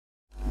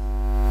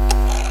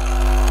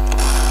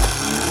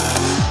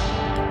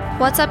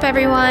What's up,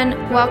 everyone?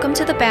 Welcome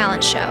to The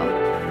Balance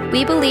Show.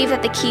 We believe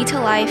that the key to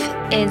life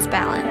is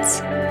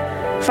balance.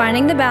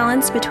 Finding the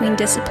balance between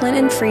discipline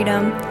and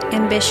freedom,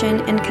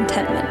 ambition and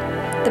contentment.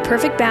 The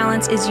perfect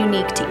balance is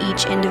unique to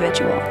each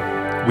individual.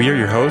 We are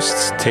your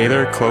hosts,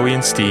 Taylor, Chloe,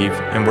 and Steve,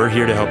 and we're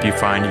here to help you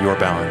find your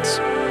balance.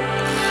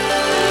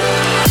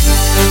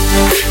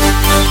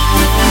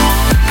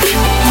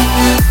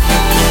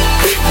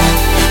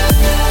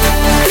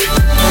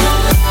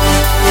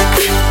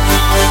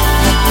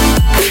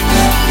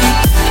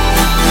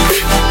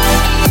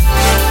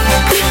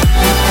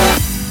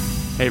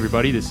 Hey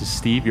everybody, this is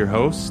Steve, your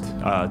host.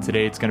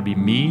 Today it's going to be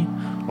me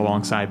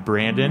alongside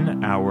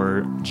Brandon,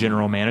 our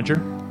general manager.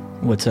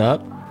 What's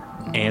up?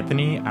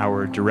 Anthony,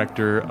 our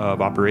director of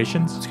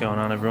operations. What's going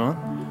on,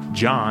 everyone?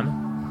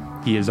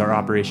 John, he is our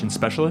operations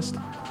specialist.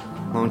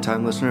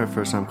 Long-time listener,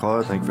 first-time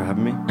caller. Thank you for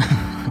having me.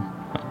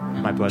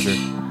 My pleasure.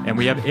 And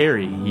we have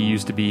Ari. He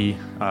used to be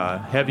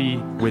heavy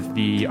with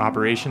the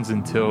operations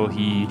until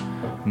he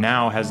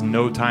now has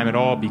no time at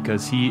all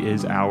because he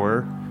is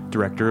our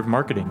director of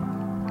marketing.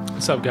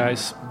 What's up,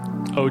 guys?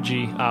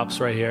 OG Ops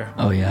right here.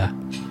 Oh, yeah.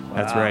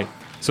 That's right.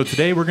 So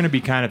today we're going to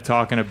be kind of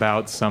talking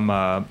about some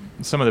of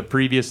the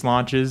previous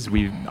launches.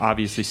 We've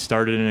obviously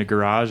started in a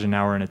garage, and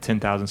now we're in a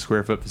 10,000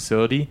 square foot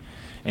facility.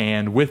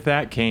 And with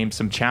that came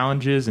some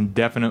challenges and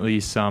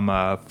definitely some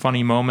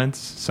funny moments,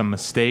 some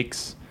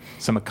mistakes,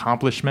 some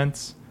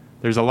accomplishments.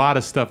 There's a lot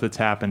of stuff that's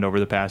happened over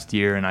the past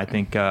year, and I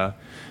think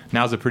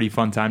now's a pretty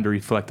fun time to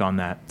reflect on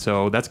that.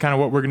 So that's kind of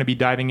what we're going to be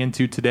diving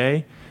into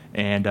today.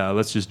 And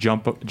let's just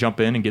jump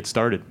in and get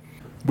started.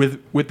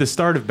 With the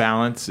start of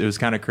Balance, it was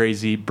kind of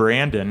crazy.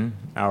 Brandon,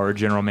 our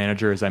general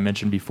manager, as I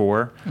mentioned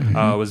before,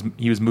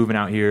 was moving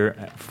out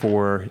here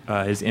for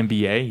his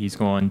MBA. He's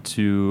going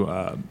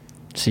to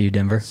CU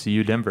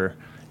Denver.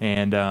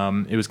 And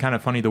it was kind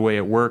of funny the way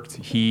it worked.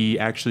 He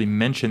actually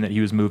mentioned that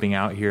he was moving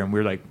out here, and we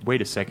were like,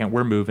 wait a second,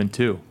 we're moving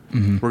too.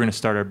 We're going to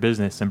start our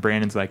business. And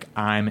Brandon's like,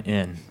 I'm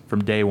in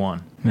from day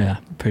one. Yeah,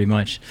 pretty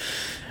much.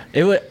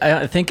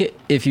 I think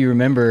if you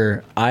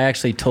remember, I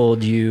actually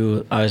told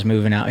you I was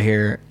moving out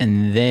here,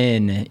 and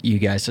then you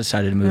guys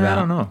decided to move out.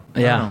 I don't know.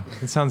 Yeah.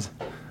 It sounds...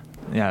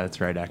 Yeah,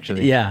 that's right,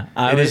 actually. Yeah,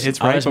 I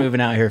was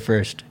moving out here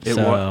first.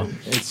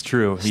 It's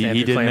true.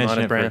 He did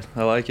mention it. Brand.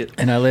 I like it.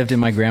 And I lived in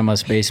my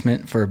grandma's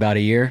basement for about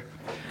a year.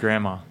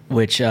 Grandma.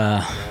 Which...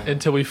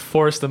 until we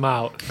forced them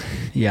out.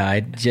 Yeah, I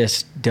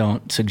just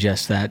don't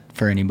suggest that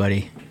for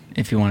anybody.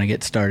 If you want to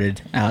get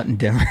started out in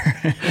Denver,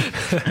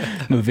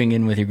 moving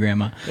in with your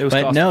grandma.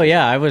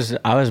 I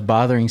was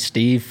bothering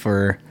Steve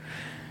for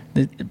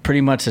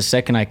pretty much the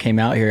second I came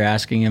out here,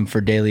 asking him for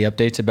daily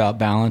updates about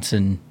Balance,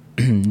 and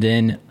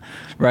then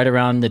right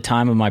around the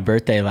time of my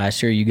birthday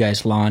last year, you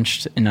guys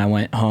launched, and I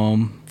went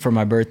home for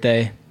my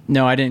birthday.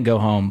 No, I didn't go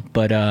home,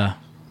 but I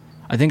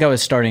think I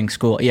was starting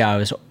school. Yeah, I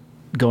was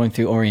going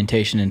through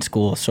orientation in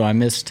school, so I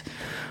missed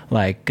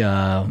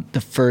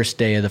the first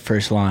day of the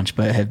first launch,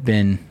 but have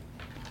been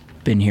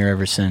here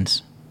ever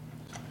since.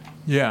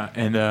 Yeah,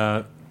 and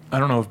I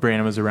don't know if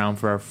Brandon was around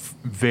for our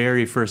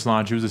very first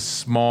launch. It was a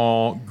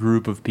small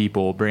group of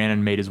people.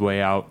 Brandon made his way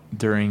out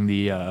during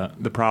the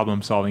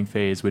problem-solving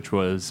phase, which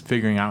was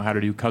figuring out how to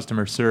do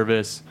customer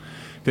service,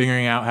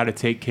 figuring out how to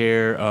take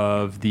care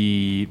of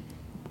the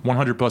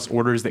 100-plus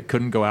orders that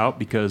couldn't go out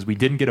because we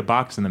didn't get a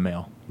box in the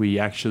mail. We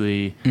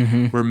actually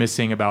were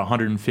missing about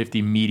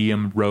 150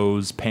 medium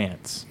rose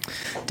pants.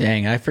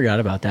 Dang, I forgot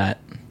about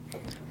that.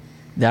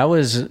 That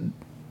was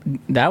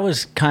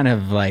kind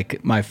of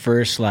like my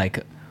first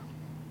like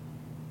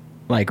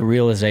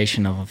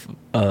realization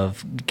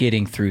of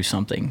getting through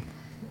something.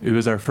 It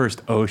was our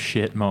first oh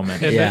shit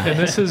moment. And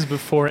this is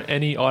before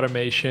any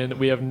automation.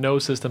 We have no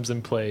systems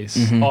in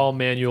place. All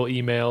manual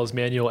emails,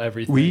 manual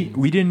everything.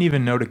 We didn't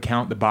even know to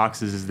count the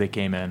boxes as they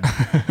came in.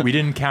 We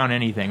didn't count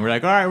anything. We're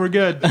like, all right, we're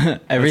good.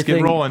 Let's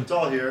get rolling. It's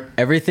all here.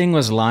 Everything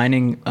was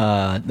lining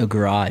the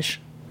garage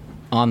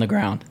on the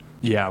ground.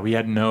 Yeah, we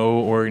had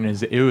no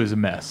organization. It was a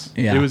mess.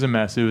 Yeah. It was a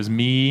mess. It was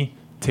me,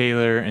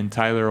 Taylor, and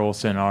Tyler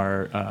Olson,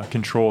 our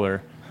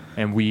controller,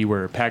 and we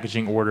were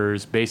packaging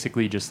orders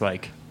basically just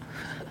like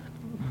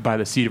by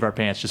the seat of our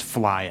pants, just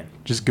flying,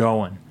 just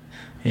going.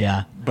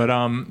 Yeah. But,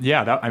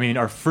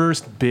 our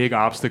first big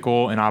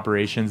obstacle in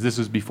operations, this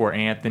was before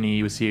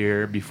Anthony was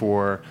here,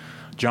 before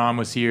John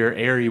was here.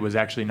 Ari was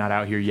actually not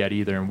out here yet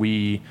either, and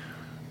we,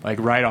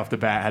 right off the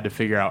bat, had to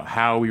figure out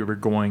how we were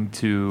going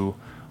to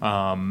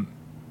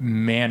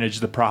manage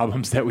the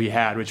problems that we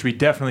had, which we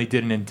definitely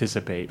didn't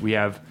anticipate.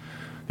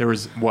 There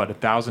was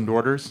 1,000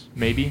 orders,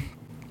 maybe?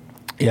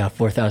 Yeah,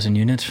 4,000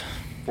 units.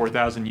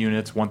 4,000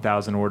 units,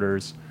 1,000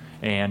 orders,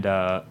 and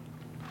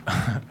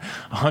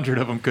 100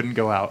 of them couldn't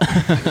go out.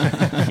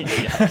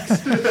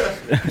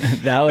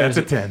 That's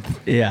a tenth.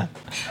 Yeah,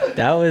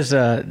 that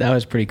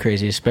was pretty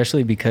crazy,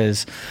 especially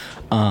because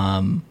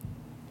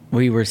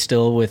we were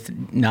still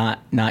with not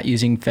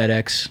using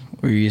FedEx.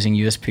 We were using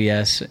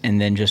USPS,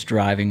 and then just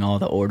driving all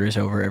the orders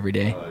over every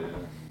day.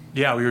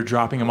 Yeah, we were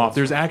dropping them off.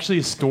 There's actually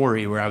a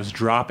story where I was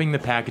dropping the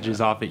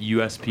packages off at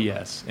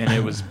USPS, and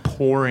it was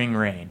pouring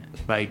rain.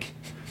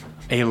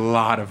 a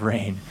lot of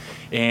rain.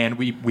 And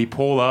we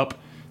pull up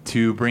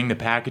to bring the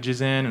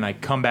packages in, and I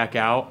come back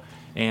out,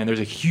 and there's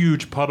a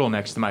huge puddle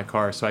next to my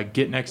car. So I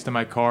get next to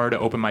my car to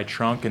open my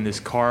trunk, and this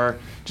car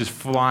just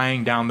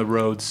flying down the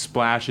road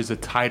splashes a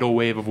tidal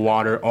wave of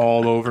water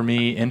all over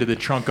me into the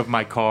trunk of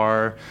my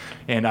car.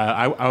 And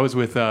I was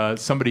with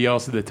somebody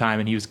else at the time,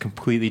 and he was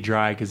completely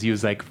dry because he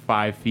was like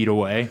 5 feet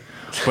away.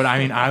 But I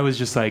mean, I was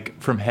just like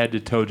from head to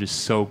toe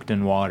just soaked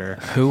in water.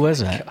 Who was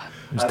that?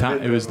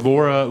 It was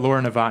Laura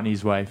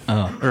Novotny's wife,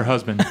 her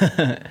husband,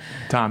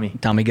 Tommy.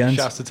 Tommy Guns?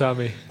 Shouts to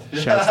Tommy.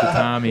 Shouts to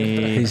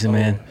Tommy. He's the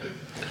man.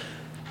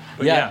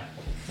 But yeah,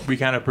 we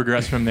kind of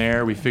progressed from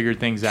there. We figured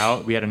things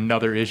out. We had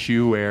another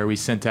issue where we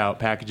sent out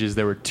packages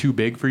that were too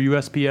big for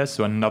USPS,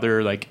 so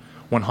another like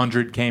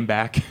 100 came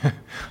back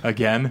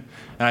again.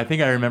 And I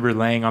think I remember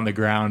laying on the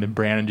ground and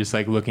Brandon just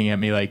like looking at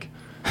me like,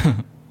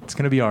 it's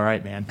going to be all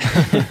right, man.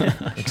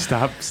 Like,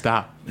 stop.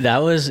 That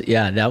was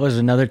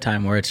another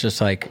time where it's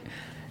just like,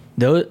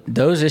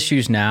 those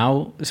issues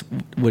now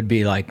would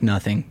be like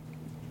nothing.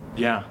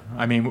 Yeah.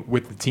 I mean,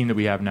 with the team that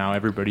we have now,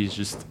 everybody's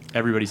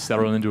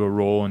settled into a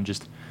role and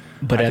just.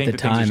 But at the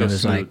time, it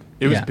was like.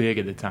 It was big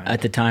at the time.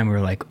 At the time, we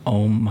were like,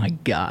 oh my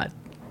God.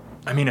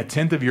 I mean,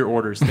 1/10 of your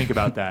orders, think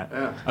about that.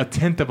 Yeah.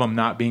 1/10 of them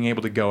not being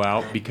able to go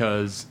out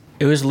because.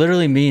 It was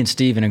literally me and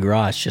Steve in a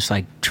garage just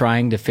like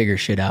trying to figure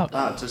shit out.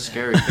 Oh, it's a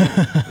scary thing.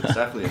 It's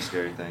definitely a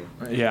scary thing.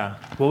 Yeah.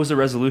 What was the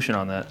resolution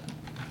on that?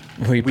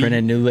 We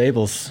printed new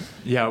labels.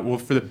 Yeah, well,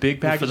 for the big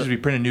packages, we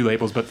printed new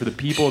labels, but for the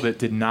people that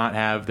did not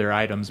have their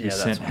items, we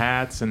sent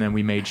hats, and then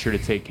we made sure to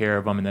take care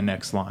of them in the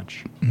next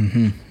launch.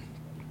 Mm-hmm.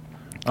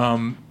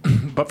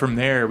 But from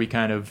there, we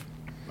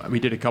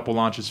did a couple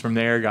launches from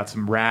there, got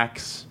some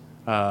racks.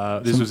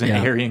 This was in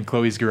Ari and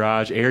Chloe's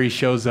garage. Ari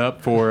shows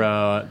up for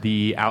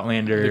the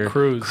Outlander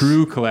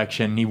crew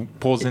collection. He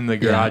pulls in the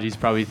garage. Yeah. He's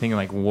probably thinking,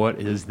 like, what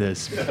is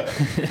this?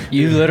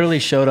 You literally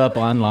showed up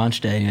on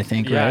launch day, I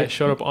think, right? Yeah, I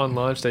showed up on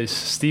launch day.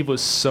 Steve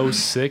was so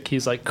sick.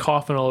 He's, like,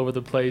 coughing all over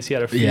the place. He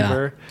had a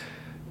fever.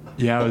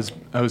 Yeah,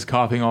 I was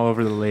coughing all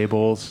over the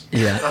labels.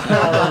 Yeah.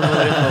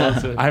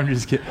 I'm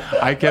just kidding.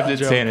 I kept it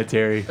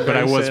sanitary, but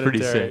I was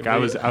pretty sick. I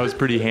was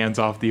pretty hands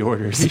off the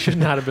orders. He should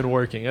not have been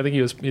working. I think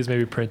he was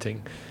maybe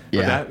printing.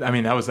 Yeah. But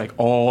that was like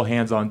all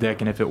hands on deck,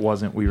 and if it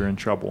wasn't, we were in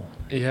trouble.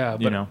 Yeah,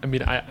 but I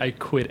mean, I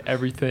quit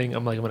everything.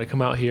 I'm like, I'm going to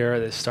come out here.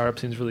 The startup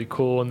seems really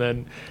cool. And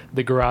then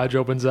the garage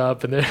opens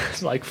up, and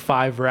there's like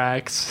 5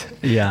 racks.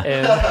 Yeah.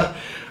 And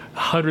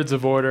hundreds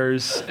of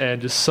orders,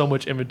 and just so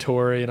much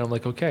inventory. And I'm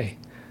like, okay,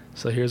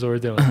 so here's what we're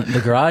doing.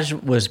 The garage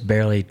was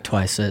barely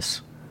twice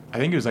this. I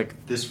think it was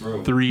like this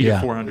room, 300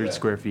 to 400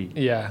 square feet.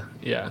 Yeah.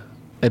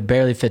 It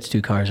barely fits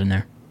 2 cars in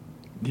there.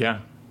 Yeah.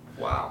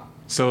 Wow.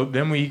 So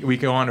then we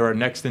go on to our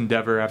next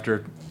endeavor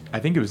after, I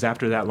think it was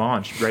after that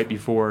launch, right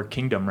before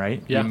Kingdom,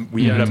 right? Yeah.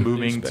 We ended up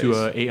moving to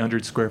a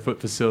 800 square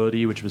foot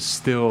facility, which was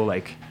still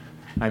like,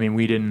 I mean,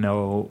 we didn't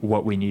know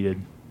what we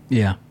needed.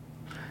 Yeah.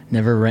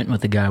 Never rent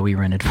with the guy we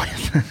rented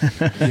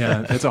with.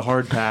 Yeah, it's a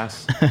hard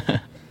pass.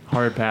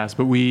 Hard pass.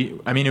 But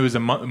it was a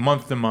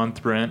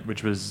month-to-month rent,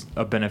 which was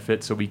a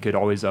benefit, so we could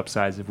always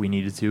upsize if we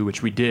needed to,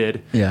 which we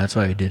did. Yeah, that's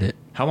why we did it.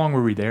 How long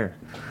were we there?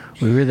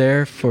 We were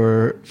there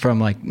from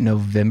like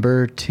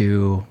November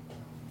to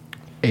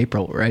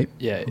April, right?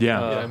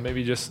 Yeah.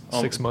 Maybe just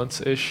 6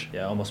 months-ish.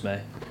 Yeah, almost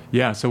May.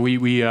 Yeah, so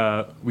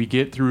we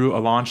get through a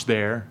launch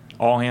there,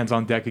 all hands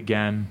on deck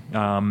again.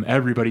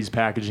 Everybody's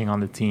packaging on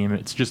the team.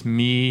 It's just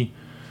me,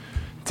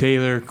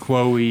 Taylor,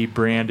 Chloe,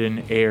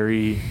 Brandon,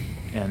 Ari,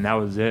 and that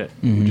was it.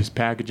 Mm-hmm. Just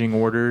packaging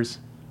orders.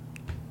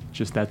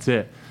 Just that's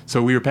it.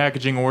 So we were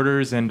packaging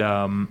orders, and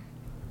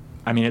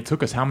it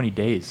took us how many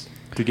days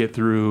to get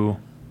through?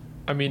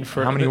 I mean,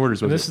 for how many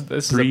orders was it?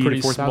 This is a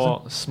pretty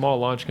small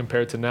launch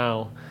compared to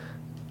now.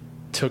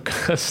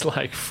 Took us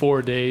like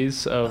 4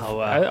 days of. Oh,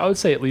 wow. I would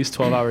say at least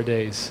 12-hour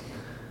days.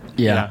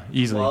 Yeah,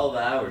 easily.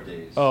 12-hour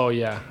days. Oh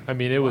yeah, I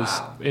mean it was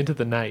into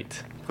the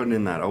night. Putting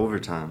in that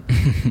overtime.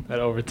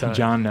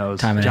 John knows.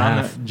 Time and a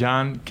half.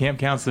 John, camp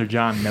counselor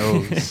John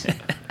knows.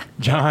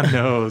 John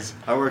knows.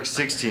 I work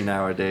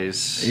 16-hour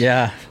days.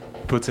 Yeah.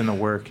 Puts in the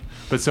work.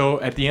 But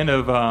so at the end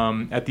of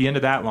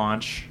that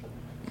launch,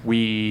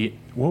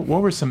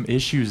 what were some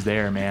issues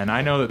there, man?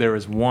 I know that there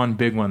was one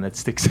big one that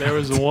sticks out. There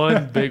was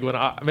one big one.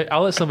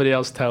 I'll let somebody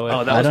else tell it.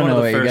 Oh, that was one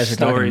of the first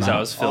stories I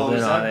was filled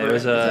in on. It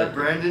was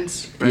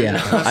Brandon's?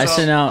 Yeah, I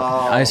sent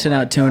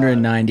out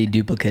 290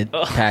 duplicate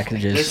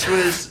packages. This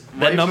was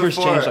that number's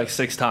changed like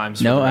 6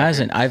 times. No, it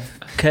hasn't. I've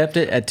kept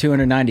it at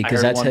 290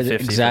 because that's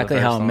exactly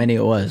how many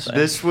it was.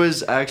 This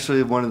was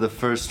actually one of the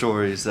first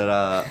stories that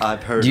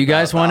I've heard. Do you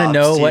guys want to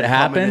know what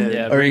happened,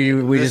 or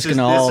are we just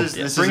gonna all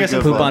bring us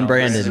poop on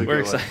Brandon? We're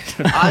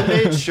excited. I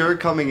made sure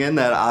coming in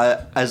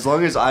that as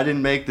long as I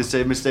didn't make the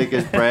same mistake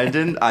as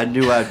Brandon, I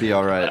knew I'd be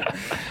all right.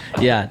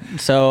 Yeah.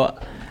 So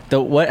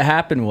what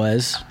happened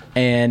was,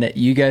 and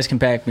you guys can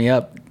back me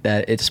up,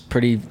 that it's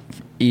pretty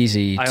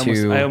easy I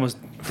almost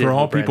for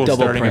all people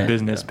starting print. a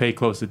business, pay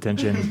close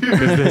attention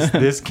because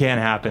this can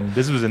happen.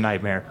 This was a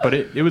nightmare, but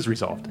it was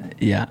resolved.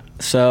 Yeah.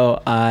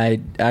 So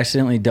I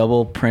accidentally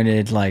double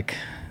printed like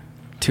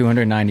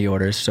 290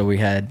 orders, so we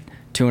had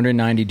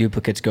 290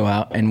 duplicates go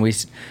out, and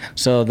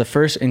so the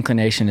first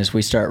inclination is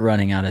we start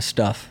running out of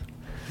stuff.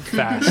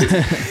 Fast.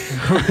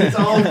 It's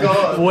all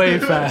gone. Way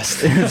fast.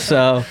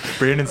 So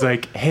Brandon's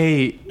like,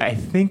 hey, I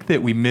think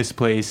that we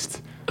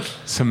misplaced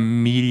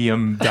some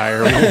medium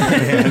dire wolf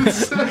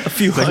pants. A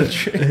few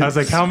hundred. I was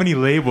like, how many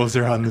labels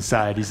are on the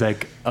side? He's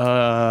like,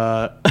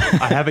 I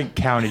haven't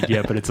counted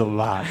yet, but it's a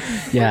lot.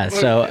 Yeah,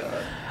 so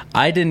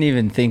I didn't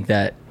even think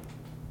that.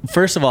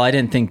 First of all, I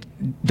didn't think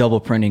double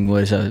printing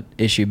was an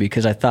issue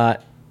because I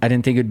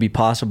didn't think it would be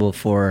possible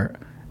for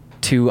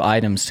 2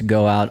 items to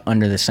go out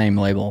under the same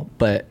label.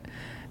 But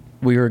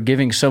we were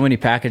giving so many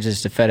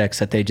packages to FedEx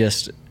that they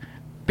just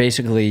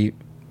basically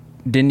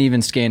didn't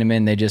even scan them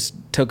in. They just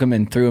took them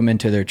and threw them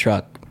into their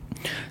truck.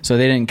 So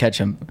they didn't catch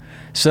them.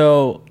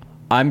 So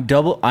I'm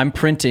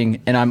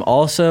printing, and I'm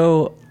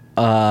also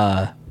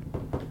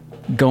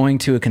going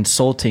to a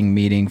consulting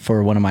meeting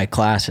for one of my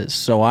classes.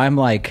 So I'm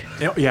like...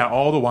 Yeah,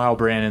 all the while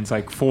Brandon's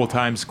like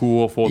full-time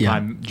school,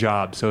 full-time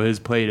job. So his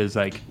plate is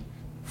like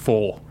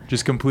full,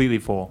 just completely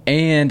full.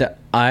 And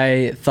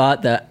I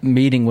thought that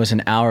meeting was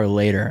an hour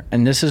later.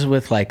 And this is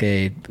with like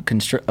a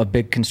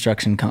big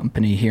construction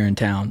company here in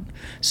town.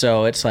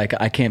 So it's like,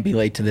 I can't be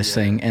late to this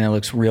thing. And it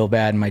looks real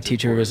bad. And my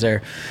teacher was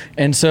there.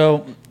 And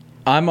so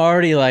I'm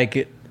already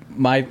like,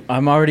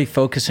 I'm already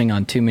focusing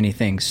on too many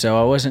things. So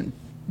I wasn't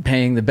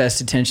paying the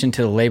best attention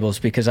to the labels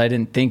because I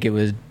didn't think it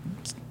was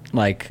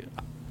like,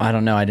 I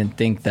don't know, I didn't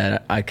think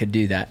that I could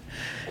do that.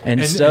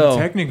 And so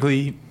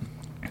technically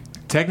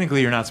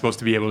you're not supposed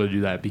to be able to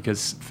do that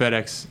because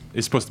FedEx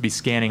is supposed to be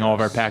scanning all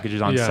of our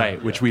packages on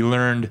site, which we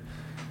learned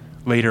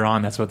later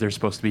on that's what they're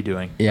supposed to be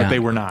doing, but they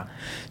were not.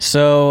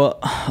 So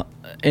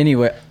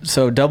anyway,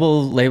 so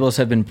double labels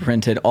have been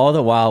printed. All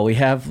the while we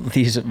have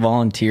these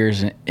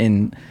volunteers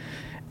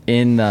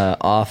in the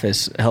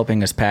office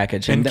helping us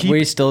package, and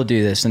we still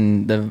do this.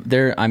 And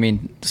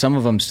some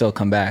of them still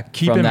come back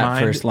from that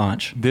first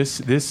launch.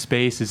 This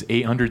space is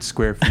 800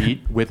 square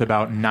feet with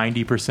about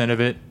 90%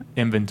 of it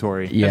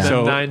inventory. Yeah,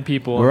 so 9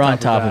 people. We're on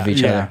top of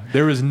each other.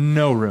 There was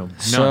no room. None.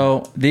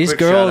 So these Quick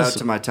girls. Shout out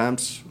to my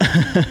temps.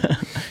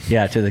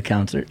 Yeah, to the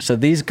counselor. So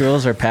these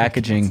girls are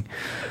packaging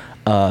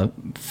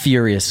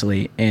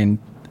furiously, and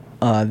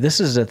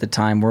this is at the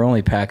time we're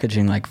only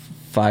packaging like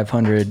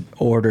 500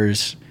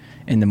 orders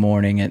in the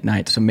morning, at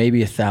night, so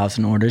maybe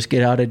 1,000 orders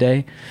get out a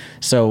day.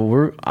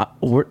 So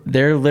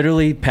they're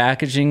literally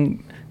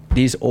packaging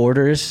these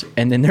orders,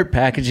 and then they're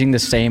packaging the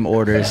same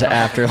orders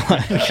after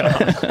lunch.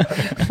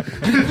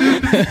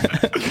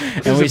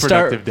 And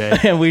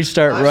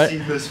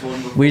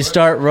we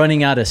start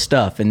running out of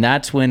stuff, and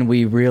that's when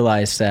we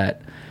realized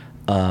that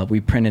we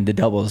printed the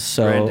doubles.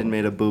 So Brandon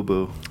made a boo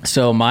boo.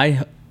 So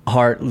my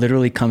heart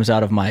literally comes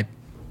out of my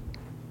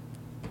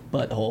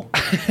butthole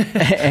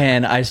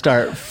and I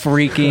start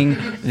freaking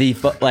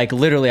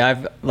literally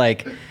I've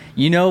like,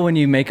 you know, when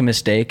you make a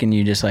mistake and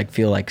you just like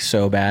feel like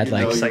so bad,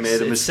 you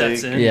made a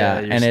mistake. Yeah,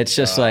 and it's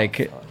just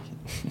like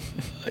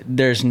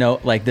there's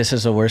no, like, this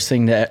is the worst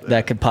thing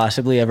that could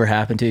possibly ever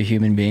happen to a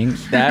human being.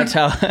 That's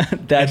how I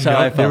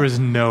felt. There was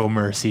no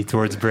mercy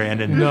towards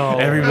Brandon. No,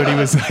 everybody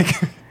was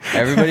like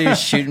everybody was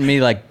shooting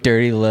me like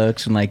dirty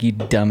looks and like, you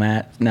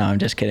dumbass. No, I'm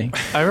just kidding.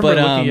 I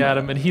remember looking at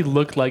him and he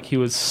looked like he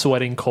was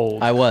sweating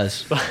cold. I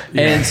was.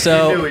 And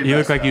so he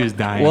looked like he was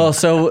dying. Well,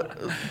 so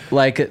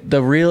like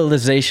the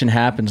realization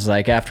happens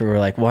like after we're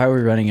like, why are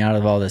we running out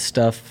of all this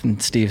stuff?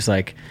 And Steve's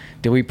like,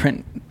 did we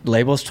print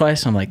labels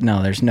twice? I'm like,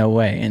 no, there's no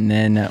way. And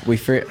then we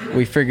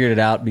figured it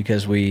out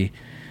because we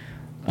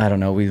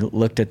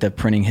looked at the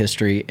printing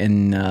history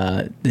and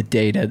the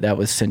data that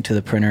was sent to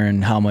the printer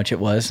and how much it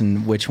was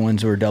and which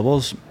ones were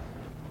doubles.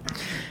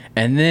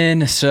 And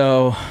then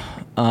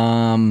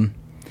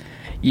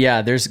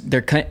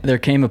there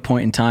came a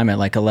point in time at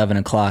like 11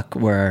 o'clock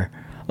where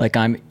like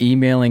I'm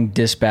emailing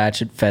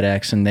dispatch at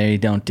FedEx and they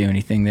don't do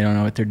anything. They don't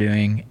know what they're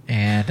doing.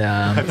 And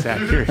that's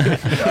accurate.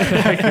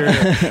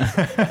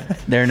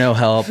 They're no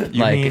help.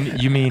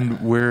 You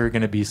mean we're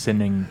going to be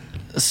sending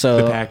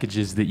the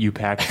packages that you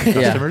pack to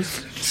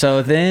customers? Yeah.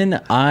 So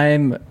then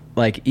I'm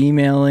like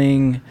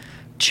emailing,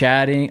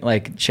 chatting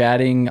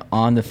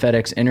on the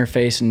FedEx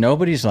interface, and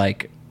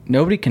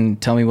nobody can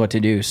tell me what to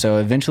do. So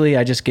eventually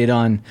I just get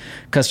on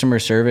customer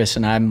service,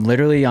 and I'm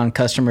literally on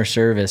customer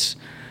service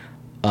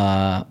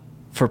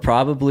for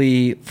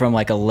probably from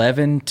like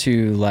 11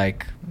 to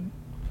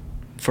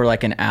for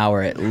like an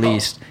hour at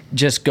least,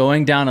 just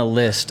going down a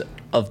list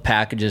of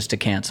packages to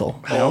cancel.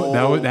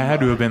 That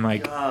had to have been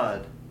like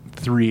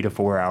 3 to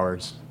 4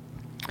 hours.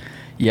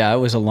 Yeah, it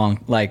was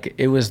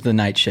it was the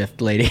night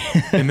shift lady.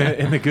 and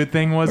the good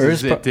thing was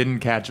it didn't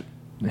catch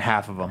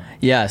half of them.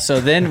 Yeah,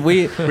 so then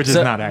which is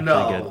not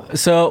actually good.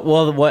 So,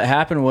 well, what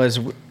happened was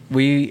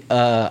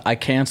I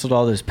canceled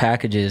all those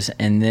packages,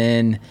 and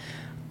then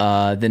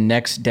the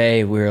next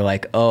day we were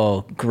like,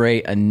 oh,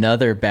 great,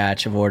 another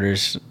batch of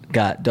orders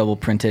got double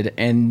printed,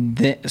 and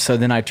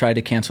then I tried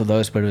to cancel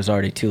those, but it was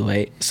already too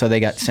late, so they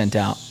got sent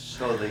out.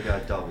 So they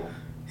got double.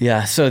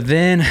 Yeah, so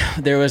then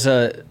there was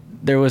a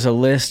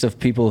list of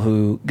people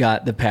who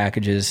got the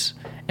packages,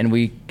 and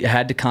we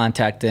had to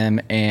contact them,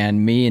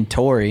 and me and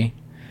Tori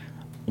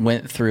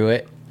went through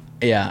it.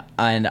 Yeah,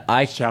 and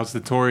I shouts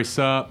to Tori,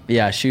 sup?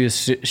 Yeah, she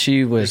was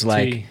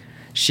like,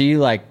 she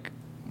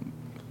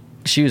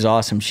was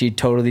awesome. She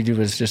totally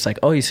was just like,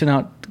 oh, you sent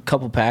out a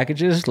couple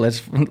packages.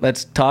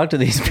 Let's talk to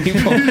these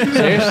people.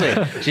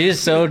 Seriously, she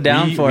is so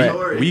down for it.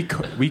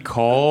 We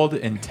called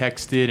and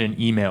texted and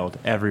emailed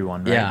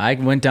everyone. Right? Yeah, I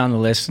went down the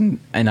list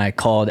and I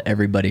called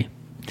everybody,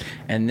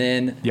 and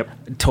then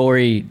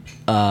Tori,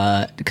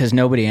 because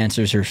nobody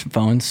answers her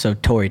phones, so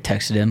Tori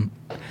texted him.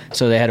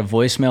 So they had a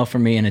voicemail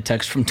from me and a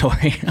text from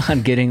Tori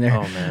on getting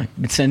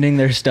sending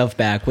their stuff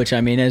back. Which,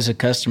 I mean, as a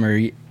customer,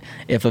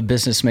 if a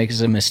business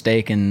makes a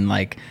mistake and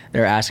like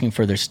they're asking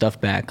for their stuff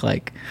back,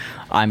 like,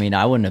 I mean,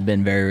 I wouldn't have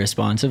been very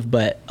responsive,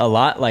 but a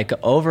lot, like I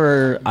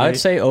would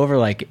say over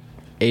like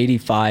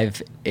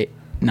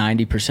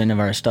 85-90% of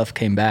our stuff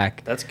came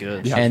back. That's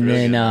good. Yeah, and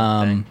really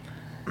then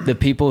the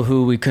people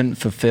who we couldn't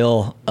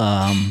fulfill,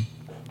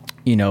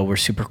 were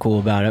super cool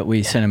about it.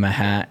 We sent them a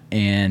hat,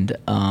 and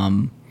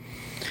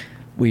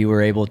we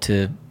were able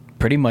to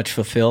pretty much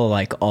fulfill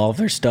like all of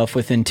their stuff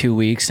within 2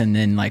 weeks, and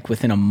then like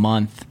within a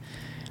month,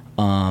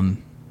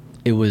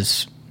 it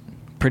was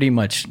pretty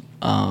much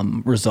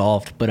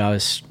resolved. But I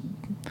was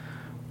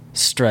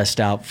stressed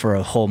out for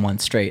a whole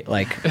month straight,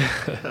 like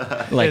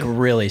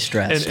really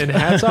stressed. And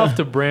hats off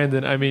to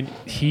Brandon. I mean,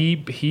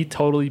 he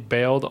totally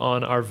bailed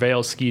on our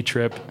Vail ski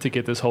trip to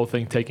get this whole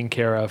thing taken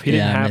care of. He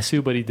didn't have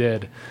to, but he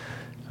did.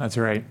 That's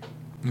right.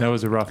 That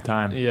was a rough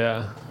time.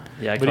 Yeah.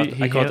 Yeah, I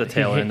caught the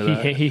tail end of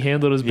that. He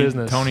handled his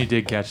business. Tony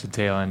did catch the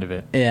tail end of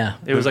it. Yeah,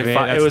 it was like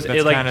that's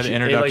kind of the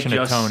introduction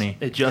to Tony.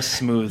 It just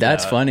smoothed.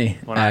 That's funny.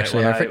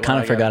 Actually, I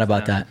kind of forgot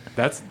about that.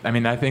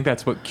 I think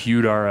that's what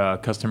cued our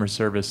customer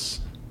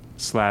service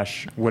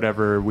 /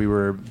 whatever. We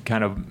were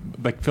kind of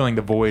like filling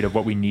the void of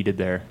what we needed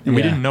there, and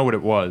we didn't know what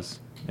it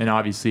was. And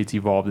obviously, it's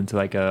evolved into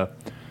like a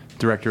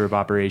director of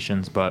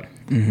operations, but.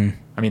 Mm-hmm.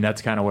 I mean,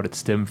 that's kind of what it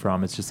stemmed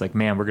from. It's just like,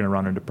 man, we're going to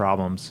run into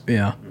problems.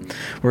 Yeah.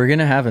 We're going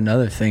to have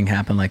another thing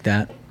happen like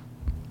that.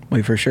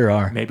 We for sure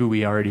are. Maybe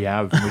we already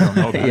have. And we don't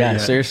know about it Yeah,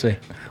 yet. Seriously.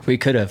 We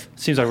could have.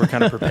 Seems like we're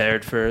kind of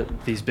prepared for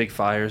these big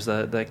fires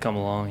that come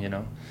along,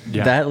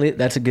 Yeah.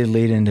 That's a good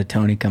lead into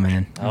Tony coming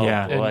in. Oh,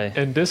 yeah. Boy.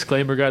 And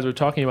disclaimer, guys, we're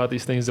talking about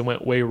these things that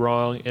went way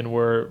wrong and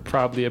were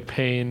probably a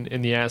pain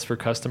in the ass for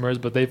customers,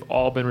 but they've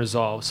all been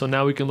resolved. So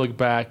now we can look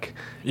back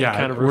and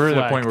kind of reflect. We're at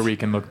the point where we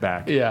can look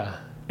back. Yeah.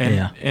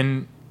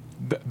 And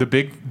the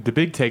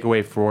big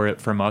takeaway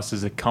from us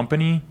as a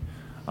company,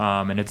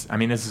 and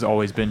this has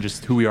always been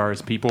just who we are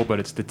as people, but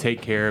it's to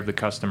take care of the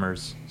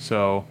customers.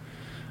 So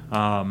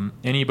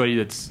anybody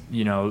that's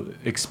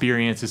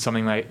experiences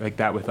something like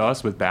that with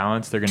us, with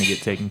Balance, they're going to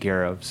get taken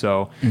care of.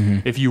 So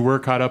if you were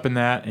caught up in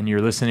that and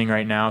you're listening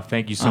right now,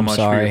 thank you so much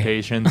for your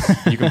patience.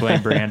 You can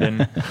blame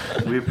Brandon.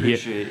 We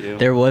appreciate you.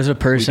 There was a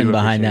person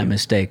behind that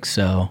mistake,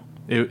 so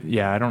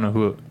I don't know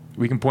who.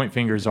 We can point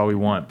fingers all we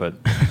want, but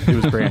it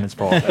was Brandon's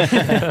fault. These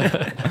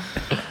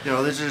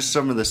are just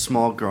some of the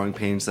small growing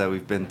pains that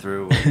we've been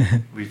through.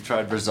 We've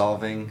tried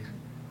resolving,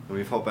 and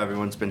we hope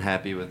everyone's been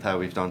happy with how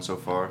we've done so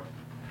far.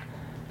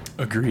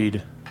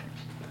 Agreed.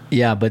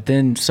 Yeah, but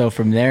then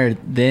from there,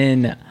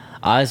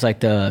 I was like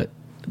the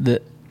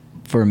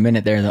for a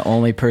minute there, the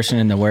only person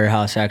in the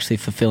warehouse actually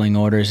fulfilling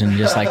orders and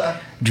just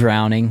like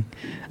drowning.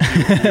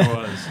 He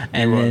was.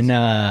 And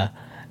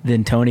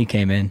then Tony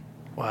came in.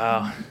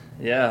 Wow.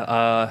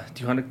 Yeah.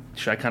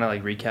 Should I kind of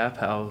like recap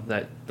how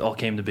that all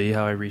came to be,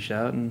 how I reached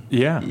out? And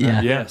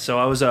Yeah. So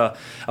I was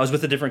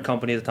with a different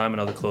company at the time,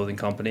 another clothing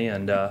company,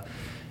 and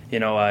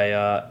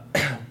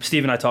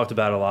Steve and I talked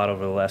about it a lot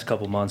over the last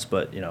couple months,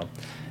 but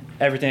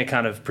everything that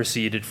kind of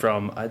proceeded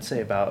from, I'd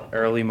say, about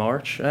early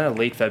March,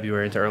 late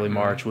February into early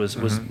March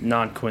was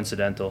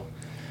non-coincidental.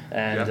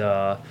 And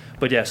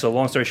so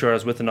long story short, I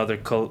was with another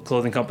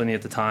clothing company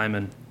at the time,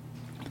 and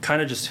kind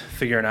of just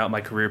figuring out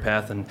my career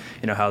path and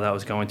how that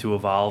was going to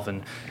evolve,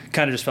 and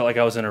kind of just felt like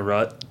I was in a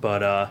rut,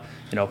 but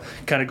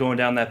kind of going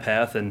down that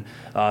path. And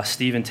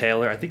Steven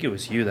Taylor, I think it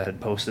was you that had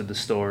posted the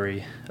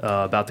story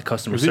about the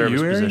customer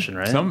service position,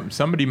 right?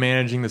 Somebody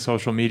managing the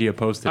social media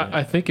posted it.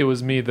 I think it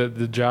was me,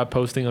 the job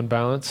posting on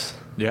Balance.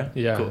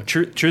 Yeah. Cool.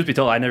 Truth be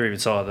told, I never even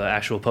saw the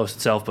actual post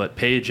itself, but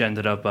Paige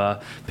ended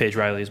up, Paige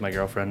Riley is my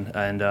girlfriend,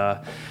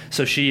 and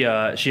so she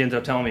ended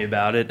up telling me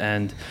about it.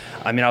 And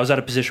I mean, I was at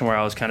a position where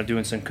I was kind of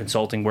doing some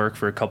consulting work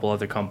for a couple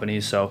other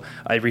companies, so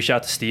I reached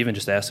out to Steve and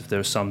just asked if there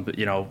was some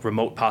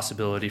remote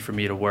possibility for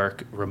me to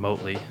work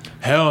remotely.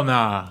 Hell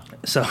nah.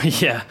 So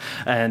yeah,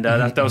 and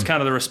that was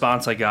kind of the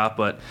response I got.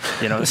 But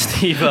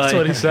Steve, that's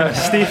what he said.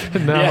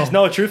 Steve,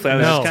 no, truthfully, I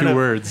was just kind 2 of,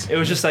 words. It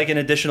was just like an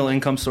additional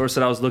income source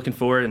that I was looking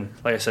for, and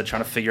like I said, trying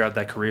kind of figure out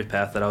that career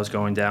path that I was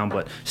going down.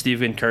 But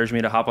Steve encouraged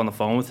me to hop on the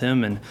phone with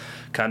him and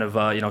kind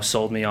of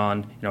sold me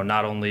on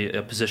not only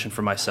a position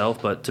for myself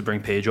but to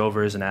bring Paige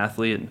over as an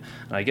athlete. And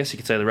I guess you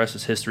could say the rest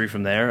is history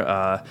from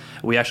there.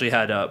 We actually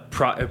had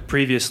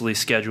previously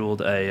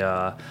scheduled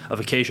a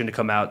vacation to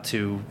come out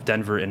to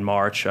Denver in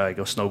March. I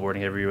go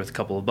snowboarding every year with a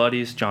couple of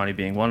buddies, Johnny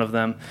being one of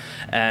them,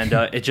 and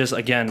it just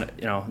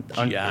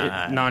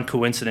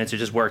non-coincidence. It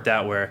just worked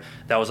out where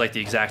that was like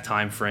the exact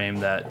time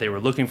frame that they were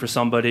looking for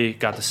somebody.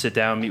 Got to sit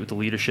down, meet with the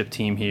leadership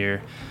team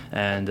here,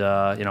 and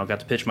got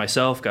to pitch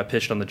myself. Got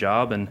pitched on the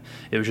job, and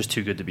it was just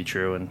too good to be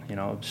true. And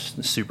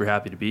just super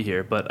happy to be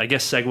here. But I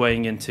guess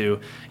segueing into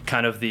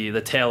kind of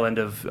the tail end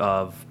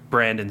of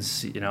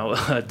Brandon's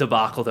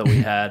debacle that we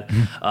had.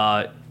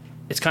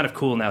 It's kind of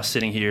cool now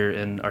sitting here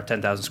in our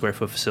 10,000 square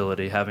foot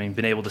facility, having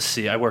been able to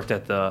see. I worked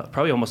at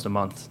probably almost a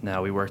month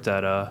now. We worked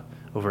at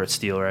over at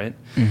Steel, right?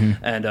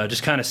 Mm-hmm. And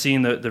just kind of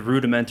seeing the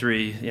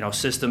rudimentary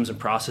systems and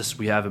processes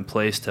we have in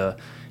place to.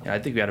 I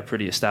think we had a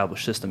pretty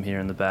established system here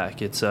in the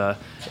back. It's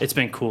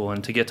been cool,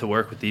 and to get to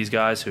work with these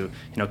guys who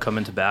come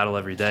into battle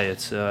every day.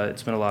 It's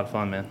been a lot of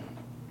fun, man.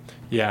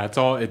 Yeah,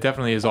 it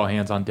definitely is all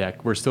hands on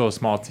deck. We're still a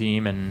small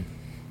team, and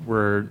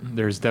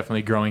there's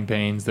definitely growing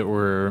pains that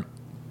we're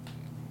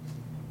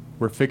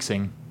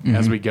fixing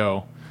as we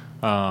go.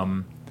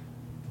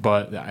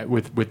 But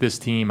with this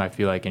team, I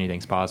feel like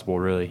anything's possible,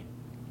 really.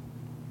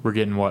 We're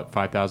getting,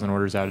 5,000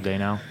 orders out a day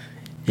now?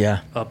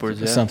 Yeah.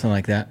 Upwards, yeah. Something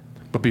like that.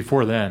 But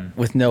before then.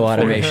 With no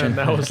automation.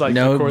 That was like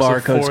no the course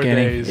barcode of 4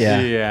 scanning. days.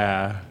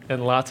 Yeah.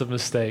 And lots of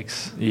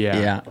mistakes.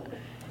 Yeah.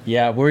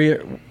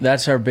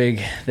 That's our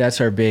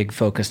big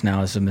focus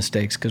now is the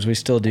mistakes, because we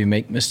still do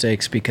make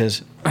mistakes,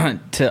 because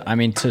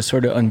to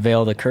sort of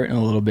unveil the curtain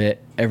a little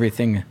bit,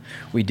 everything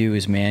we do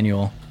is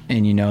manual,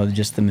 and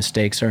just the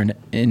mistakes are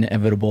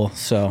inevitable.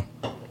 So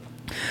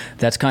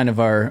that's kind of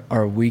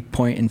our weak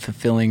point in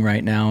fulfilling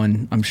right now,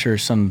 and I'm sure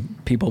some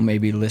people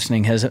maybe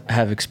listening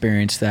have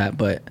experienced that,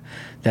 but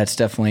that's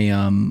definitely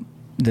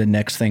the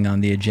next thing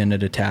on the agenda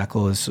to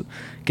tackle is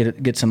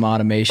get some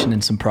automation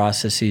and some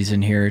processes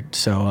in here,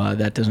 so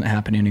that doesn't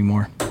happen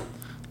anymore.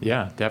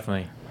 Yeah,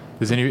 definitely.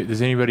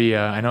 Does anybody?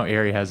 I know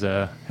Ari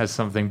has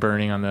something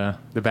burning on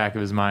the back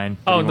of his mind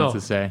that he wants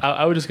to say.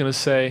 I was just gonna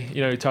say,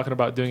 you're talking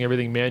about doing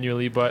everything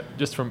manually, but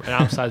just from an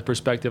outside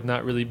perspective,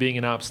 not really being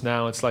in ops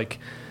now, it's like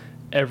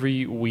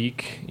every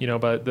week,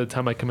 by the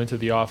time I come into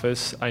the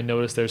office, I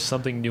notice there's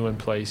something new in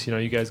place.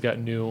 You guys got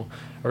new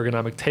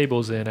ergonomic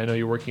tables in. I know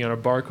you're working on a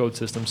barcode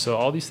system. So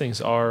all these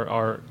things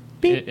are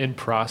in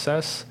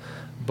process,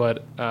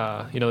 but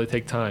they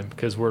take time,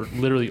 because we're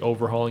literally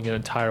overhauling an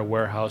entire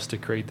warehouse to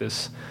create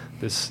this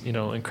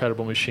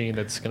incredible machine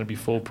that's going to be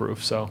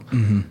foolproof. So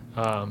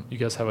you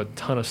guys have a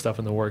ton of stuff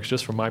in the works,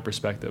 just from my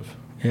perspective.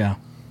 Yeah.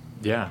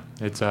 Yeah,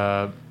 it's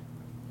and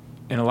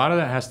a lot of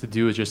that has to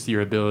do with just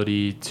your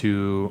ability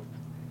to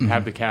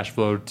have the cash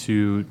flow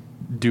to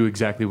do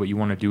exactly what you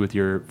want to do with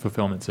your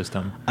fulfillment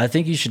system. I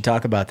think you should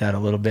talk about that a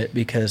little bit,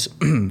 because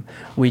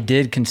we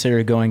did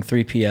consider going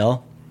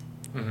 3PL.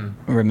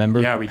 Mm-hmm.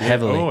 Remember? Yeah, we did.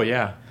 Heavily. Oh,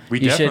 yeah. We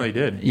definitely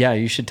did. Yeah,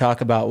 you should talk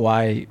about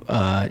why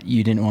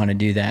you didn't want to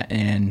do that,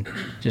 and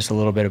just a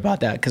little bit about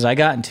that, because I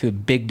got into a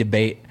big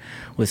debate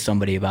with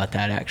somebody about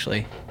that,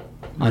 actually,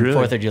 on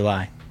 4th of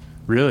July.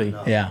 Really?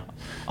 No. Yeah.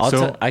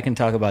 I can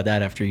talk about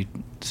that after you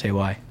say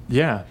why.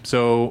 Yeah.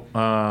 So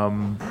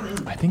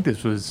I think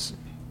this was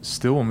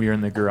still when we were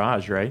in the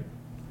garage, right?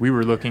 We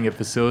were looking at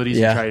facilities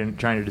and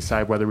trying to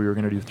decide whether we were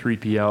going to do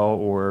 3PL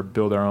or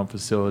build our own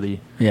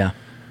facility. Yeah.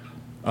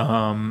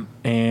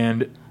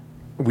 And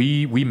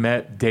we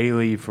met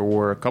daily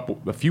for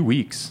a few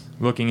weeks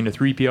looking into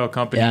 3PL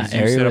companies.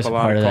 Yeah, you set up a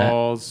lot of that.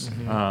 calls.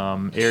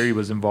 Mm-hmm. Ari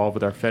was involved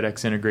with our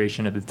FedEx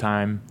integration at the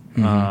time.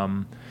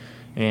 Mm-hmm.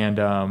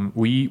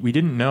 We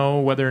didn't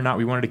know whether or not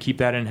we wanted to keep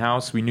that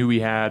in-house. We knew we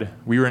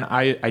were an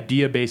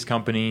idea-based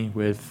company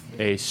with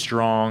a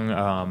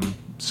strong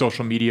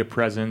social media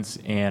presence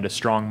and a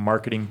strong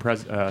marketing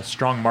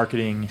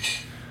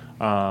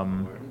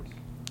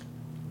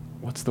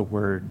what's the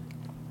word?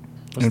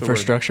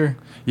 Infrastructure?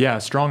 Yeah,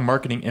 strong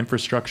marketing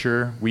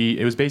infrastructure.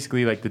 It was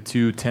basically like the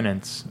two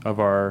tenets of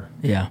our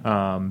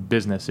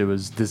business. It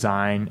was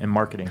design and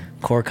marketing.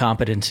 Core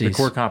competencies. The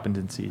core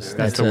competencies.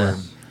 That's the word.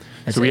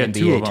 That's an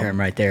NBA term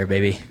right there,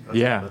 baby.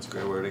 That's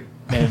great wording.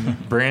 And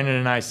Brandon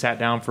and I sat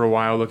down for a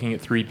while looking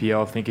at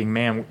 3PL, thinking,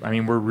 man,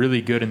 we're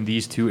really good in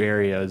these two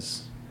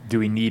areas. Do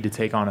we need to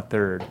take on a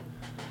third?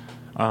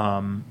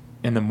 And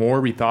the more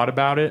we thought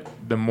about it,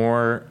 the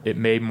more it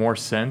made more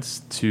sense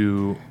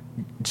to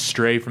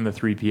stray from the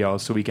 3PL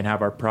so we can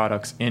have our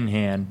products in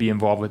hand, be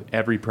involved with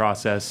every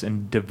process,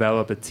 and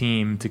develop a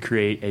team to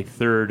create a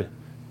third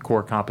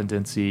core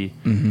competency,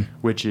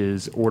 which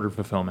is order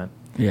fulfillment.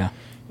 Yeah.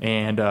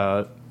 And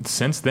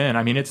since then,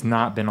 it's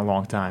not been a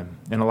long time.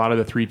 And a lot of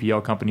the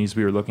 3PL companies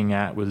we were looking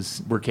at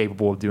were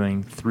capable of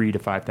doing 3,000 to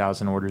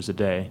 5,000 orders a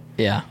day.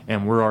 Yeah.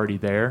 And we're already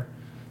there.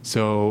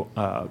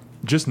 So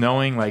just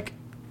knowing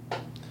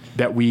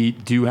that we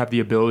did have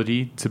the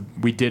ability to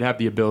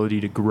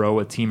grow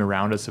a team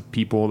around us of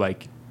people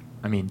like,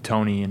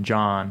 Tony and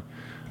John,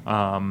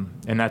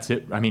 And that's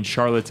it. I mean,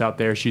 Charlotte's out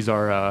there. She's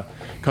our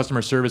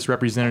customer service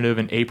representative,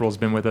 and April's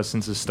been with us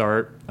since the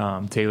start,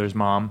 Taylor's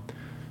mom.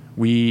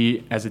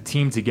 We, as a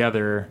team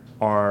together,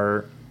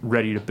 are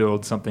ready to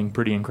build something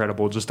pretty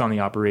incredible just on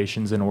the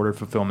operations and order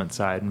fulfillment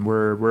side. And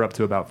we're up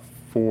to about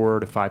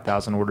 4,000 to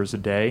 5,000 orders a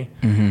day.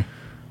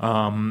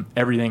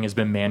 Everything has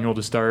been manual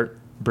to start.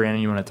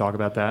 Brandon, you want to talk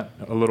about that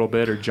a little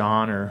bit, or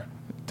John or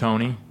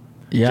Tony?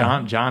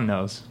 Yeah, John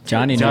knows.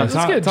 Johnny knows.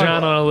 Let's get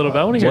John on a little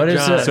bit. What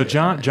is it? So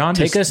John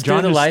take us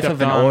through the life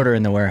of an order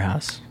in the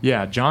warehouse.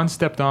 Yeah, John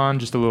stepped on,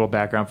 just a little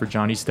background for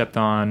John. He stepped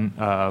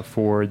on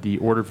for the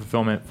order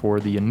fulfillment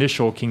for the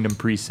initial Kingdom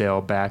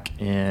pre-sale back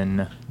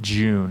in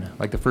June,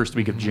 like the first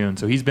week of June.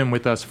 So he's been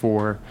with us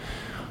for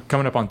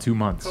coming up on 2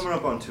 months. Coming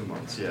up on 2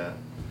 months, yeah.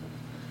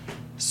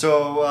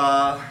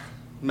 So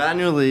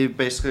manually,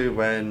 basically,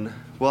 when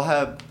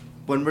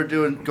we're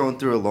going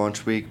through a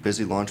launch week,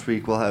 busy launch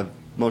week, we'll have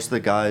most of the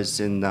guys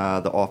in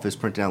the office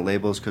printing out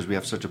labels because we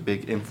have such a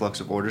big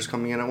influx of orders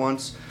coming in at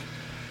once.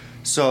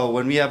 So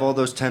when we have all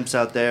those temps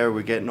out there,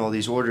 we're getting all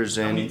these orders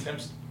in.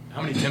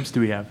 How many temps do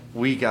we have?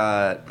 We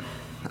got,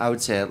 I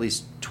would say, at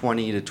least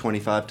 20 to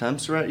 25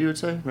 temps, right? You would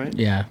say, right?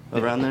 Yeah.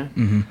 Around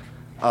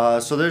there?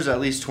 So there's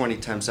at least 20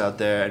 temps out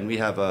there, and we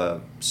have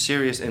a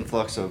serious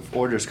influx of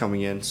orders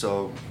coming in.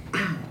 So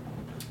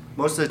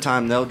most of the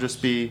time, they'll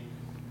just be...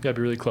 Gotta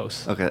be really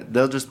close. Okay,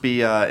 they'll just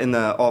be in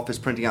the office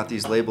printing out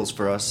these labels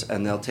for us,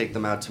 and they'll take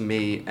them out to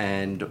me,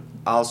 and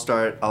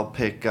I'll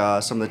pick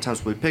some of the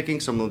temps we'll be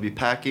picking, some will be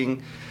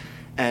packing,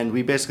 and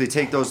we basically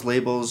take those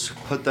labels,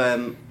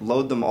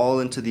 load them all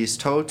into these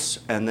totes,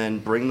 and then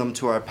bring them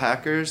to our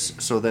packers,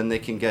 so then they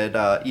can get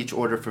each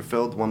order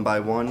fulfilled one by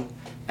one,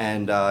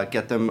 and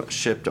get them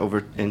shipped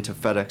over into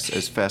FedEx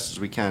as fast as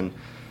we can.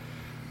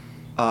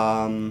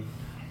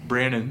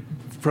 Brandon,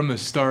 from the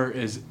start,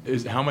 is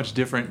how much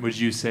different would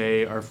you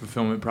say our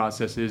fulfillment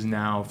process is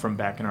now from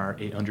back in our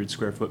 800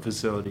 square foot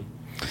facility?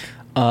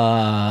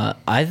 I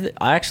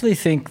actually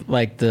think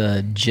like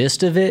the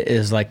gist of it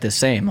is like the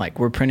same. Like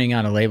we're printing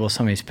out a label,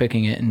 somebody's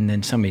picking it, and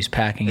then somebody's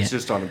packing it. It's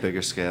just on a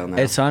bigger scale now.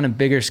 It's on a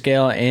bigger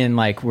scale, and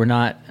like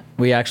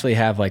we actually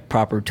have like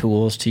proper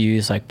tools to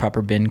use, like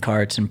proper bin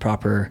carts and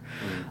proper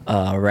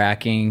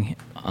racking.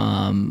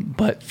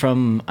 But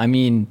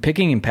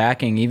picking and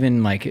packing,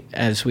 even like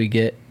as we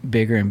get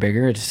bigger and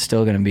bigger, it's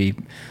still going to be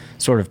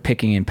sort of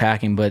picking and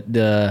packing. But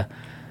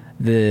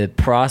the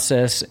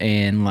process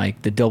and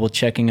like the double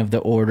checking of the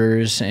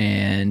orders,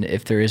 and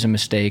if there is a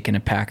mistake and a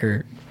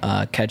packer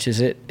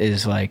catches it,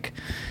 is like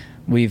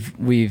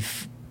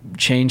we've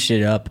changed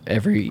it up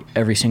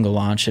every single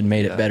launch and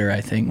made it better,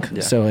 I think.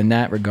 Yeah. So in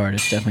that regard,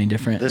 it's definitely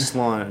different. This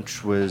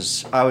launch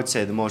was, I would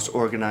say, the most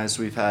organized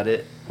we've had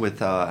it, with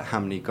how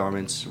many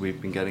garments we've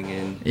been getting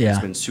in. Yeah.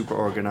 It's been super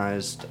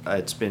organized.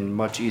 It's been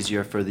much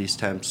easier for these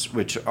temps,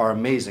 which are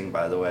amazing,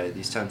 by the way.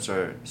 These temps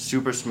are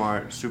super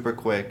smart, super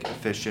quick,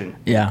 efficient,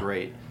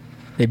 great.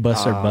 They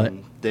bust their butt.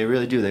 They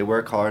really do. They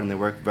work hard and they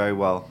work very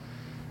well.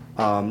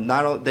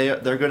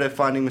 They're good at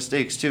finding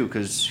mistakes too,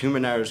 because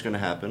human error is going to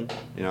happen.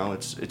 You know,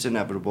 it's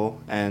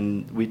inevitable,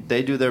 and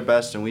they do their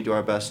best, and we do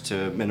our best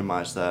to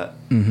minimize that.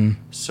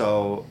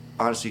 So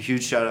honestly,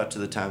 huge shout out to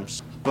the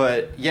temps.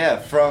 But yeah,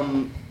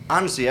 from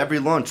honestly every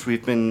launch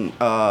we've been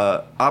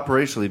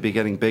operationally be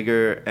getting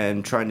bigger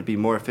and trying to be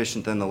more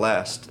efficient than the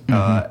last.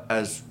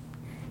 As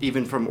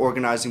even from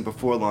organizing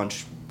before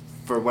launch,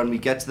 for when we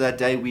get to that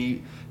day,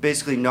 we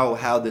basically know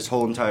how this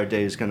whole entire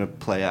day is going to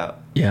play out.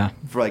 Yeah.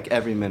 For like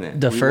every minute.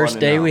 The first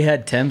day we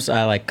had temps,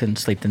 I like couldn't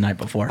sleep the night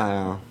before. I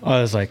know.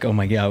 I was like, oh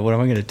my God, what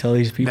am I going to tell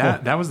these people?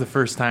 That was the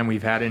first time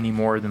we've had any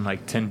more than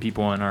like 10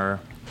 people in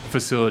our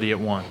facility at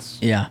once.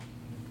 Yeah.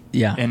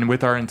 Yeah. And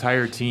with our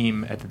entire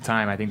team at the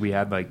time, I think we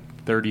had like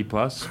 30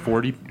 plus,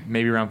 40,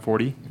 maybe around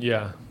 40.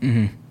 Yeah.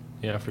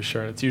 Yeah, for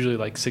sure. It's usually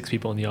like 6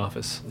 people in the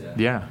office.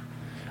 Yeah.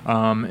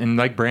 And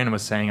like Brandon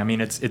was saying, I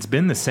mean, it's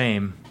been the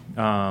same.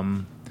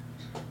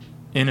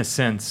 In a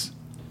sense,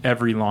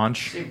 every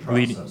launch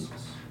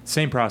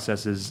same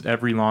processes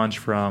every launch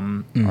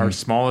from our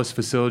smallest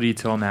facility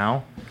till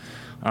now,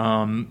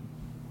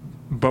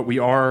 but we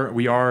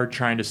are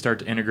trying to start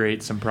to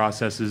integrate some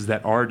processes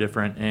that are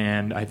different,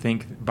 and I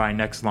think by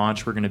next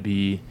launch we're going to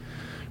be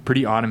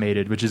pretty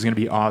automated, which is going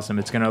to be awesome.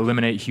 It's going to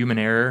eliminate human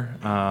error.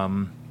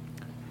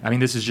 I mean,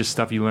 this is just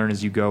stuff you learn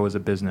as you go as a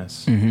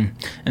business. And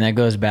that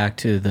goes back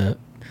to the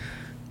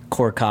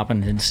core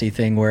competency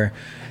thing, where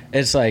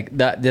it's like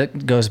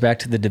that goes back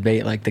to the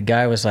debate. Like the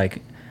guy was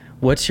like,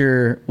 what's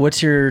your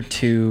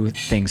 2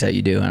 things that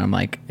you do? And I'm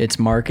like, it's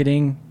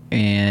marketing.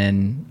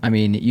 And I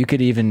mean, you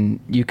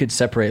could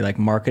separate like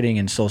marketing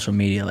and social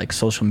media. Like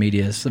social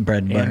media is the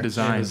bread and butter.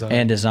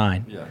 And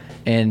design. Yeah.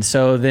 And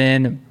so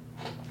then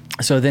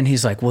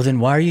he's like, well then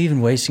why are you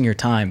even wasting your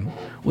time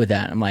with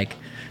that? I'm like,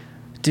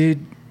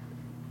 dude,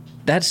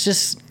 that's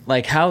just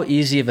like, how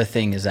easy of a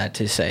thing is that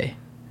to say?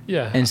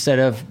 Yeah. Instead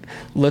of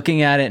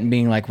looking at it and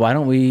being like, why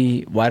don't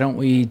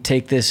we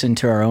take this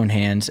into our own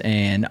hands?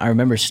 And I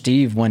remember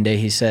Steve one day,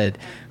 he said,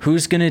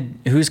 who's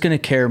gonna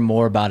care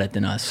more about it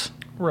than us?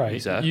 Right.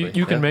 Exactly.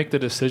 You can make the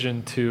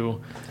decision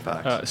to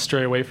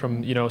stray away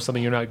from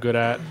something you're not good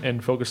at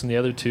and focus on the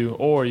other two,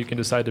 or you can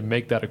decide to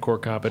make that a core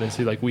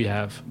competency like we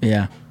have.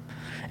 Yeah,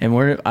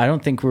 and I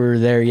don't think we're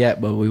there yet,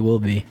 but we will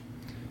be.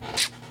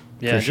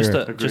 Yeah, just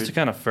sure. to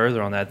kind of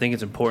further on that, I think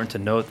it's important to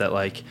note that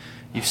like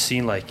you've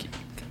seen like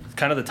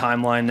kind of the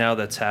timeline now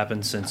that's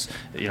happened since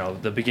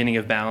the beginning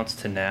of Balance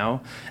to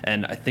now,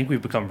 and I think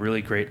we've become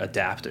really great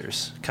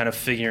adapters, kind of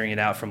figuring it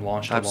out from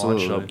launch to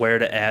launch, where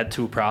to add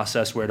to a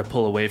process, where to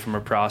pull away from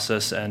a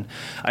process. And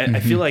I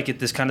feel like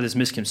this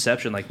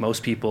misconception, like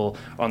most people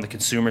on the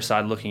consumer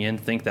side looking in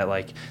think that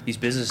like these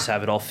businesses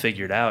have it all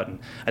figured out. And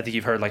I think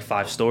you've heard like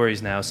 5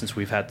 stories now since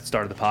we've had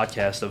started the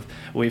podcast of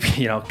we've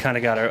kind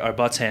of got our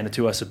butts handed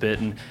to us a bit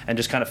and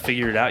just kind of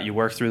figured it out. You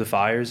work through the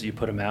fires, you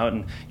put them out,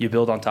 and you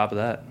build on top of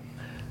that.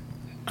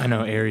 I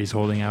know Aries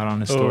holding out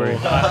on a story.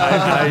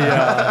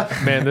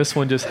 Man, this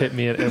one just hit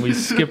me, and we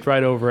skipped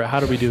right over it. How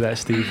do we do that,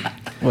 Steve?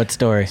 What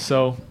story?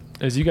 So,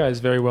 as you guys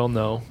very well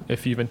know,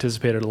 if you've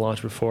anticipated a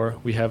launch before,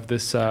 we have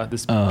this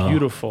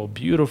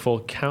beautiful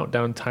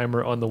countdown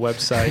timer on the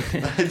website,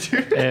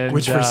 and,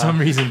 which for some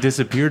reason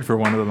disappeared for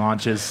one of the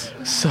launches.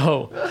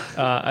 So,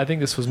 I think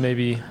this was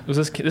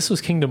this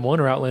was Kingdom 1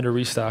 or Outlander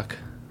Restock.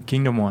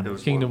 Kingdom 1.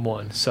 Kingdom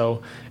 1.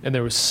 So, and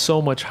there was so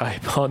much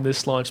hype on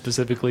this launch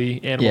specifically.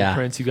 Animal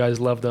prints, you guys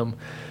loved them.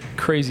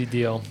 Crazy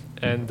deal.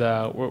 And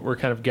we're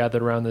kind of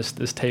gathered around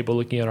this table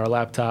looking at our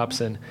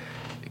laptops and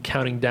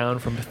counting down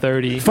from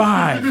 30.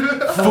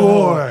 5,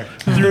 4,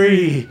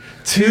 3,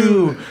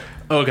 2.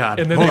 Oh, God.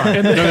 And then,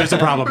 no, there's a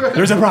problem.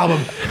 There's a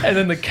problem. And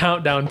then the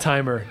countdown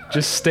timer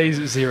just stays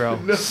at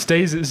 0.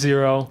 Stays at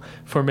 0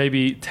 for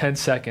maybe 10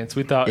 seconds.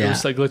 We thought it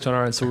was like glitch on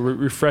our end. So we're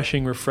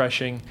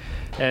refreshing.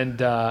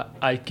 And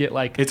I get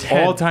like it's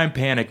 10. all-time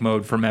panic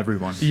mode from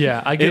everyone.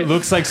 Yeah, it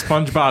looks like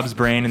SpongeBob's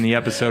brain in the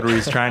episode where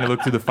he's trying to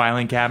look through the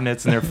filing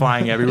cabinets and they're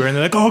flying everywhere and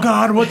they're like, "Oh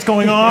God, what's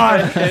going on?"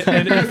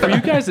 and for you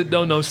guys that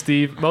don't know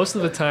Steve, most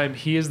of the time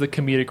he is the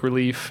comedic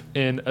relief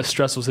in a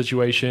stressful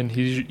situation.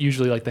 He's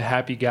usually like the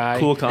happy guy,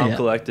 cool, calm,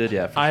 collected.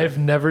 Yeah, I've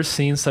never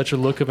seen such a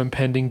look of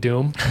impending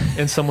doom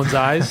in someone's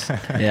eyes.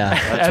 That's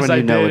as when I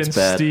you know did it's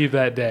in bad. Steve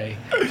that day.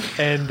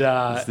 And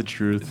that's the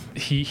truth.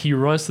 He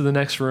runs to the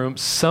next room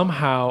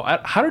somehow.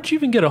 How did you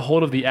even get a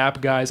hold of the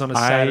app guys on a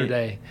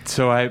Saturday?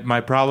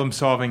 My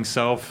problem-solving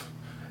self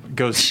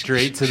goes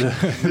straight to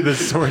the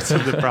source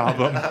of the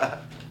problem.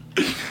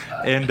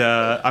 And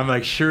I'm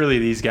like, surely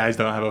these guys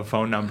don't have a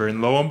phone number.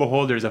 And lo and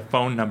behold, there's a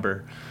phone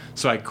number.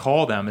 So I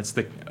call them. It's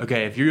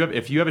if you have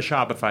a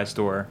Shopify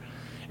store,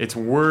 it's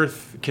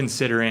worth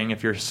considering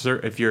if your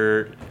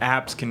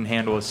apps can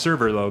handle a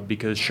server load,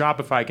 because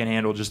Shopify can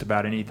handle just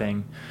about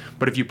anything.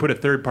 But if you put a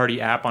third-party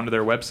app onto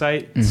their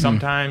website,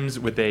 sometimes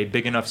with a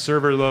big enough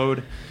server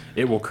load,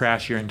 it will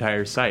crash your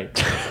entire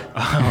site.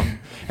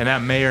 And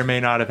that may or may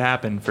not have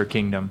happened for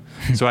Kingdom.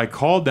 So I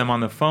called them on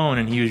the phone,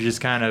 and he was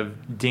just kind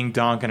of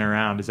dink-donking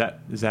around. Is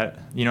that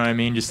you know what I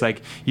mean? Just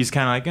like, he's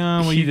kind of like,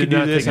 "Oh, well, you could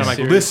do this." And I'm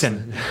like,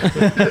 "Listen,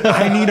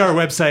 I need our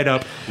website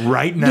up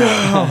right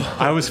now." No.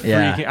 I was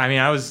freaking. Yeah. I mean,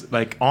 I was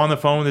like on the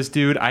phone with this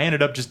dude. I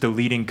ended up just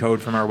deleting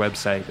code from our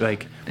website.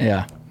 Like,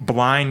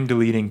 blind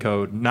deleting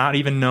code, not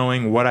even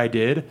knowing what I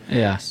did.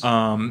 Yes.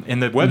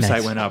 And the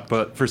website went up,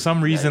 but for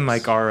some reason,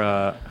 like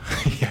our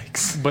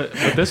yikes. But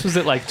this was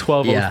at like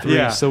 12:03.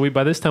 Yeah. So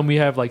by this time we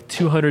have like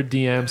 200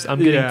 DMs. I'm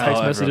getting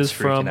text messages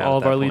from all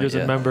of our leaders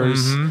and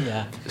members.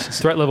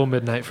 Threat level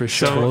midnight for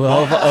sure.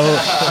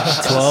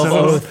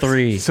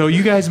 12:03. So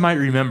you guys might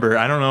remember.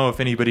 I don't know if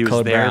anybody was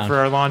Code there Brown. for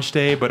our launch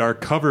day, but our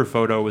cover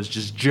photo was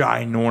just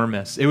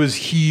ginormous. It was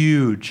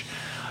huge.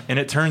 And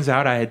it turns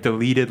out I had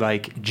deleted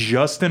like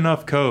just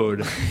enough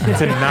code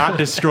to not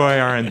destroy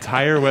our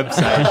entire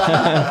website.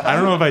 I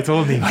don't know if I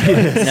told anybody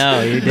this.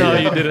 No, you didn't. No,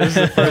 you didn't. This is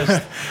the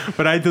first.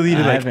 But I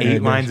deleted like haven't 8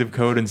 heard lines this. of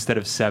code instead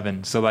of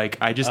 7. So like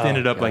I just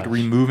ended up like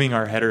removing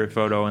our header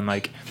photo, and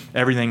like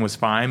everything was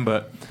fine.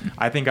 But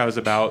I think I was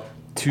about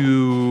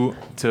 2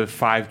 to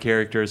 5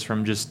 characters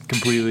from just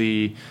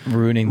completely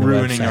ruining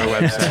our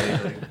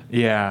website.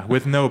 Yeah,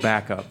 with no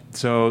backup.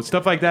 So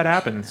stuff like that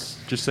happens,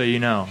 just so you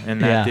know.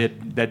 And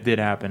that did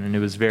happen, and it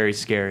was very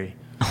scary.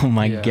 Oh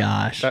my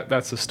gosh.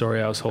 That's the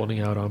story I was holding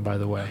out on, by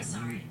the way.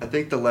 I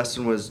think the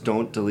lesson was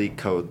don't delete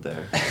code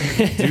there.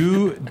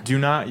 do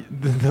not.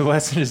 The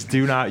lesson is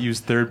do not use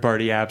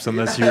third-party apps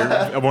unless you're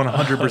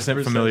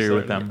 100% familiar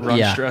with them.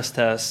 Run stress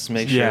tests.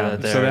 Make sure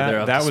that they're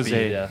up to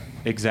speed.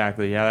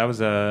 Exactly. Yeah, that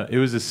was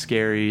a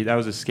scary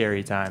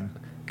time,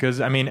 because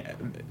I mean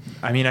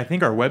I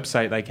think our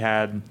website like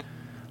had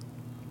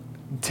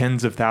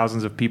tens of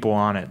thousands of people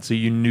on it, so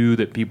you knew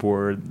that people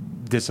were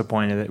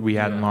disappointed that we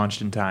hadn't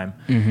launched in time.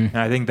 And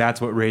I think that's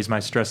what raised my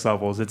stress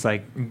levels. It's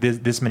like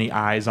this many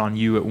eyes on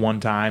you at one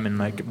time, and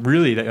like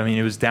really, I mean,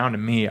 it was down to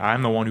me.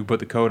 I'm the one who put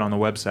the code on the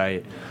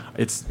website.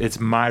 It's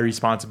my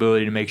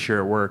responsibility to make sure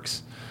it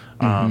works.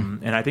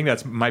 And I think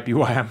that's might be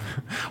why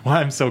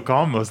I'm so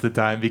calm most of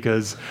the time,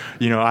 because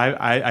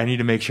I need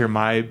to make sure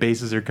my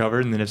bases are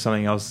covered, and then if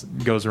something else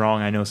goes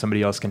wrong, I know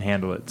somebody else can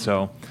handle it.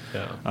 So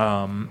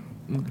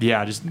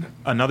yeah, just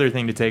another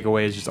thing to take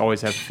away is just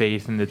always have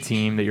faith in the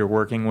team that you're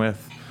working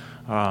with.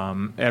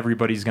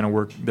 Everybody's going to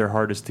work their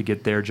hardest to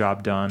get their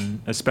job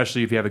done,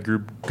 especially if you have a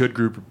good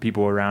group of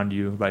people around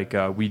you like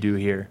we do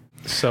here.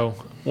 So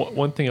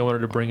one thing I wanted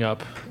to bring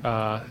up,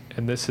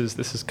 and this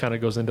is kind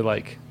of goes into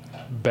like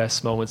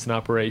best moments in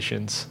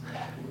operations,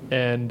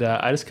 and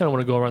I just kind of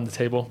want to go around the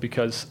table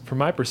because from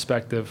my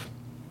perspective,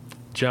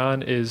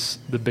 John is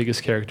the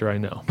biggest character I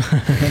know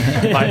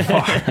by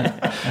far.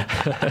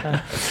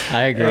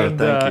 I agree.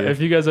 And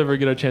if you guys ever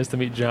get a chance to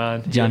meet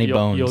John, Johnny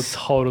Bones, you'll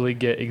totally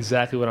get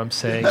exactly what I'm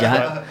saying.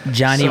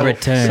 Johnny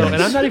returns. So,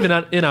 and I'm not even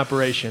in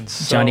operations.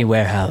 So Johnny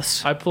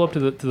Warehouse. I pull up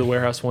to the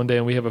warehouse one day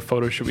and we have a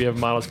photo shoot. We have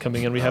models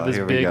coming in. We have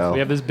we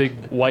have this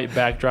big white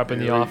backdrop in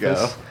the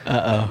office.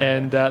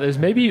 And there's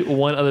maybe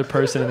one other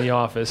person in the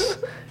office.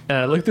 And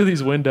I look through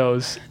these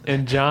windows,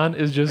 and John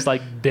is just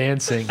like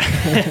dancing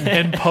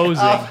and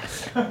posing.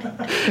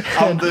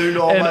 I'm doing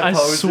all my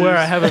poses. I swear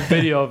I have a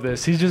video of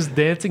this. He's just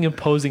dancing and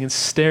posing and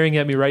staring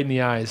at me right in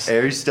the eyes.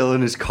 Harry's still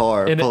in his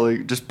car,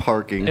 just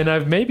parking. And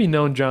I've maybe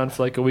known John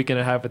for like a week and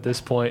a half at this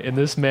point, and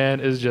this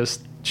man is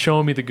just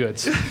showing me the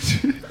goods.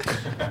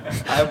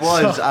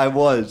 I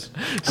was.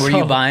 Were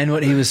you buying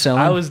what he was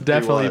selling? I was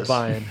definitely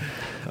buying.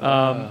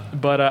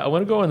 But I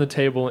want to go on the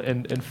table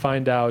and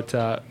find out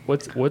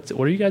what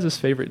are you guys'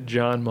 favorite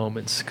John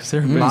moments? Because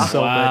there have been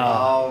so many.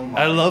 Oh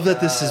I love that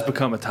this has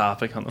become a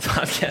topic on the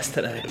podcast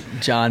today.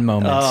 John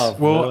moments. Oh,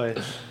 well,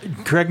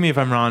 correct me if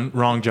I'm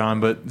wrong, John,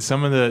 but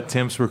some of the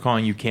Temps were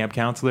calling you camp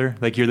counselor.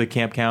 Like you're the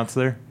camp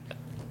counselor.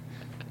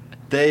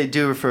 They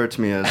do refer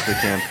to me as the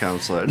camp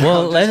counselor.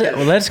 Well,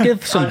 let's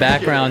give some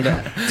background.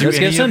 Let's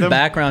give some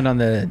background on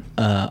the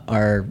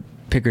our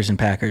pickers and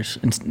packers.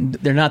 And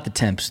they're not the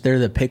Temps. They're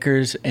the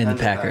pickers and the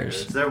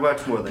packers. They're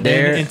much more than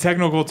that. In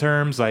technical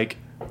terms, like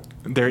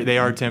they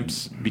are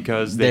Temps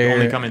because they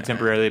only come in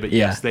temporarily. But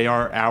yes, they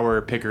are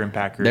our picker and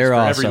packers for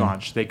every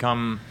launch. They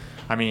come.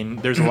 I mean,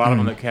 there's a lot of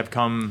them that have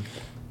come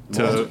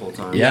to multiple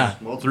times. Yeah,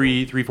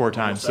 three, 4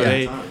 times. So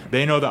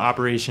they know the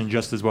operation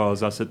just as well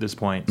as us at this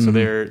point. So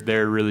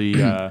they're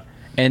really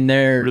and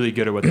they're really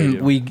good at what they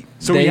do. We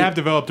have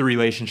developed a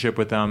relationship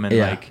with them and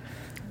like.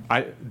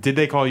 Did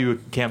they call you a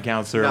camp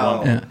counselor?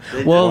 No. Yeah.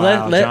 Well,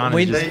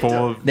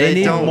 they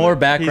need more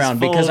background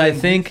because I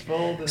think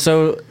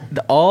so.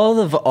 All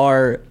of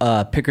our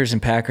pickers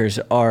and packers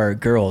are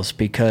girls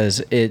because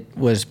it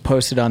was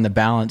posted on the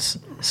Balance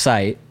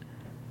site,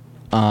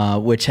 the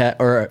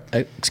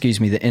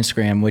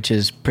Instagram, which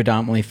is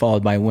predominantly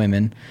followed by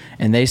women,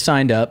 and they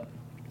signed up,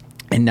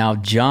 and now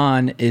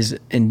John is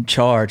in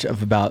charge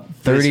of about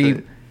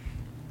 30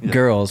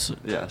 girls.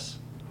 Yes.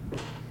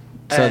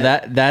 So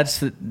that's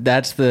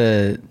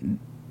the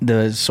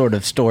sort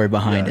of story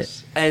behind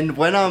it. And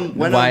when I'm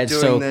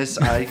doing this,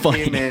 I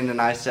came in and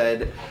I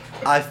said,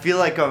 it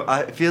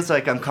feels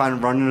like I'm kind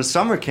of running a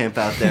summer camp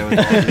out there with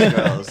all these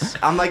girls.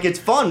 I'm like, it's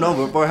fun.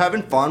 No, we're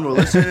having fun. We're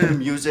listening to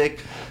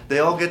music. They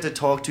all get to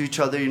talk to each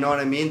other. You know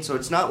what I mean? So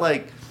it's not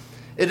like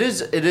it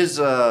is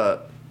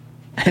important.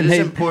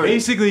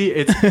 Basically,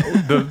 it's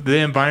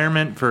the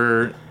environment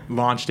for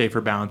launch day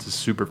for Balance is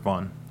super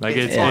fun. Like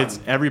it's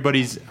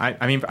everybody's.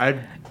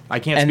 I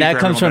can't. And speak that for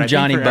comes everyone, from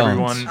Johnny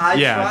Bones.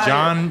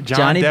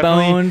 Johnny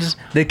Bones,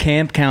 the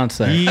camp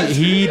counselor.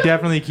 He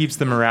definitely keeps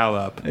the morale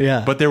up.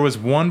 Yeah. But there was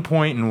one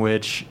point in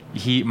which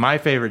my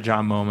favorite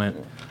John moment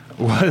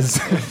was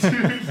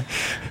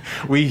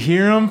we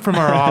hear him from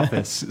our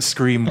office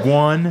scream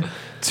 1,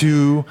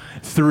 2,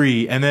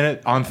 3, and then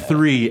on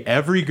 3,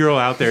 every girl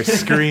out there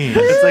screams.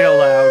 It's like a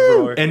loud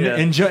roar.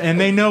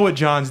 And they know what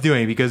John's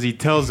doing because he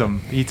tells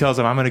them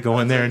I'm going to go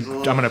in there and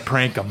I'm going to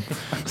prank him.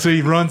 So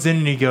he runs in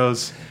and he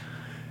goes,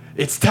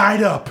 "It's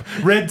tied up.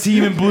 Red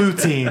team and blue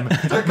team.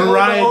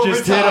 Mariah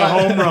just hit a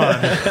home run.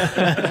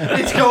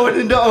 It's going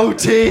into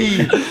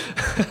OT."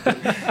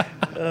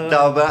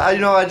 No, but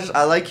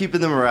I like keeping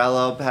the morale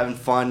up, having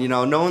fun. You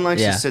know, no one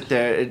likes to sit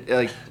there.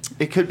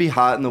 It could be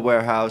hot in the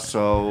warehouse,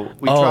 so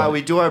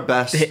we do our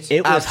best.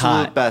 It was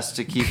hot. Best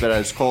to keep it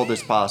as cold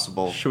as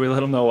possible. Should we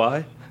let them know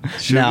why?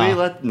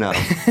 No.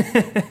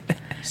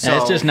 So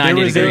it's just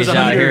 90 degrees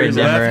out here in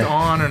Denver. Left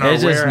on in our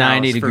it's just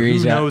 90 for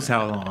degrees who out. knows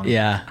how long.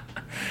 Yeah.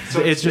 So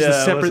it's just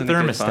a separate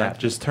thermostat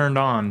just turned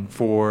on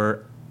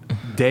for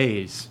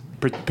days,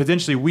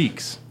 potentially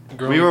weeks.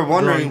 We were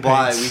wondering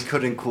why we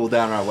couldn't cool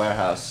down our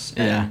warehouse.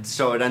 And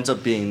so it ends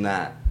up being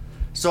that.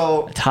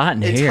 So it's hot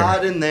in here. It's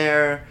hot in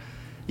there.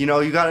 You know,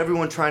 you got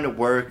everyone trying to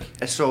work.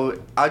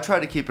 So I try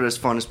to keep it as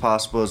fun as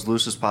possible, as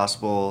loose as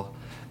possible.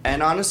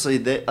 And honestly,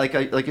 like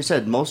I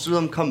said, most of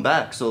them come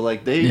back. So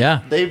like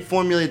they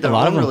formulate their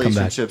own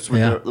relationships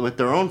with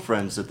their own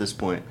friends at this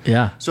point.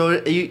 Yeah.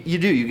 So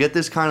you get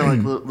this kind of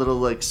like little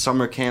like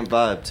summer camp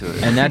vibe to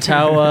it. And that's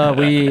how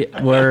we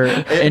were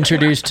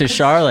introduced to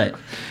Charlotte.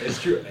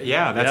 It's true.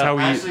 Yeah, that's how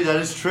we. Actually, that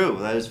is true.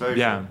 That is very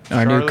true. Our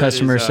Charlotte new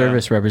customer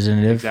service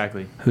representative.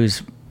 Exactly.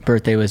 Whose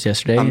birthday was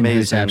yesterday. Amazing. And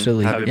who's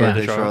absolutely Happy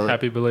birthday, Charlotte.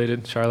 Happy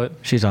belated, Charlotte.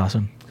 She's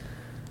awesome.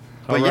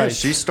 But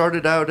she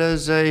started out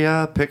as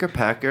a picker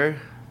packer,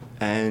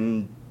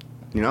 and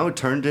it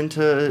turned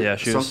into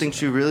something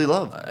she really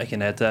loved. I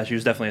can add to that. She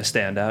was definitely a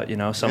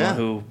standout, someone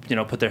who,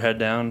 put their head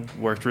down,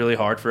 worked really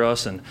hard for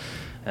us, and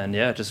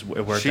it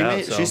worked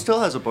out. She still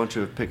has a bunch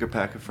of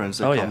picker-packer friends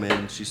that come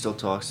in. She still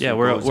talks to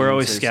we're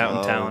always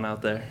scouting talent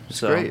out there. It's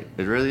great.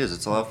 It really is.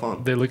 It's a lot of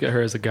fun. They look at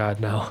her as a god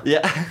now.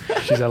 Yeah.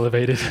 She's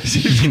elevated.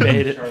 She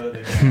made it.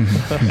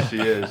 She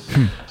is.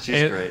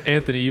 She's great.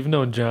 Anthony, you've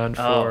known John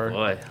for,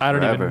 I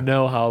don't even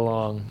know how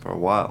long. For a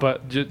while.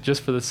 But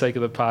just for the sake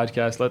of the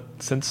podcast,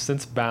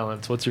 since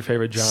Balance, what's your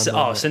favorite John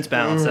moment? Since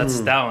Balance,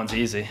 that one's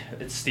easy.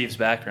 It's Steve's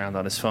background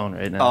on his phone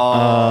right now.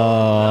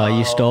 Oh,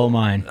 you stole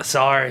mine.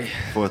 Sorry.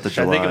 4th of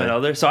July. I think of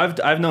another. So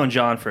I've known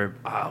John for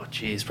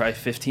probably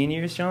 15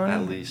 years, John.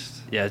 At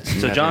least. Yeah.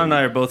 So John and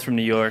I are both from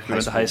New York. We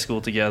went to high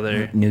school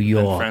together. New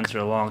York. Been friends for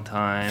a long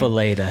time. For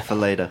later.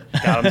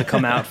 Got him to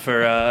come out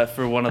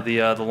for one of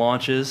the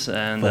launches,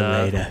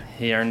 and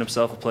he earned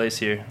himself a place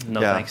here.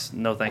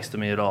 No thanks to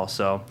me at all.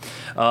 So,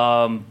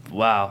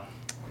 wow.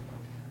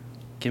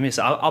 Give me a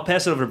second. I'll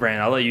pass it over to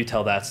Brandon. I'll let you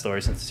tell that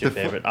story since it's your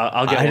favorite.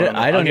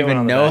 I don't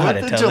even know how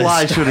to tell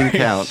July this shouldn't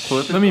count.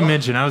 Let me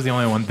mention, I was the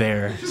only one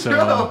there.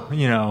 So,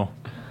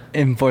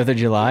 In 4th of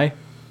July?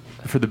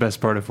 For the best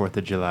part of 4th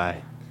of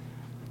July.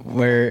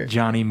 Where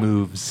Johnny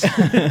moves.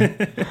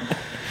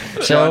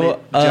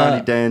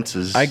 Johnny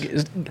dances.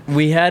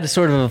 We had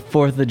sort of a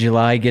 4th of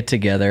July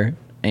get-together,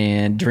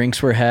 and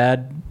drinks were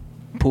had,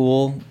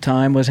 pool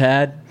time was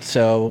had,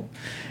 so...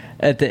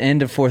 At the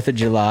end of 4th of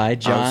July,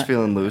 I was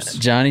feeling loose.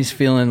 Johnny's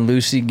feeling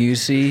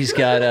loosey-goosey. He's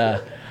got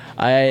a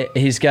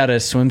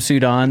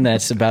swimsuit on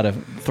that's about a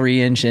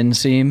 3-inch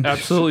inseam.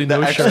 Absolutely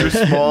no shirt.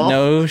 Small.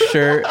 No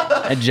shirt.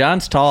 And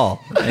John's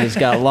tall. He's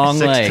got long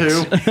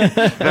legs.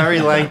 6'2".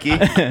 Very lanky.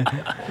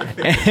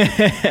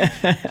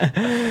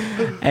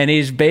 And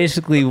he's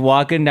basically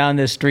walking down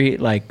the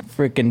street like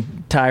freaking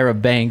Tyra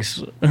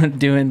Banks,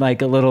 doing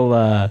like a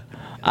little...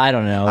 I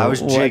don't know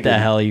what the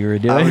hell you were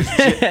doing.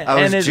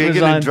 I was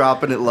jigging and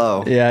dropping it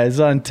low. Yeah, it's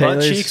on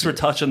Taylor's... My cheeks were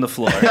touching the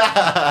floor.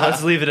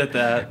 Let's leave it at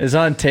that. It's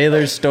on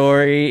Taylor's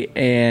story,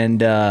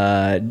 and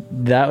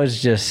that was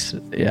just...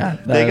 Yeah,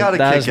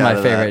 that was my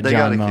favorite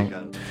John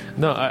moment.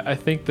 No, I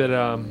think that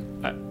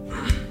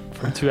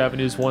from two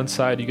avenues. One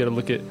side, you got to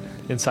look at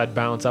inside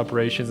Balance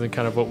operations and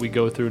kind of what we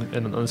go through.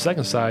 And on the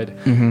second side,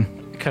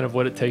 kind of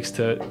what it takes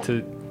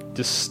to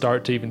just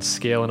start to even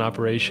scale an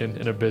operation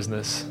in a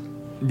business.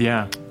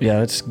 Yeah,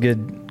 that's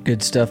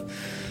good stuff.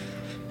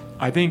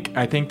 I think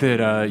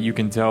that you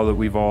can tell that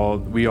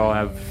we all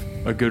have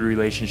a good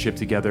relationship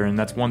together, and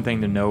that's one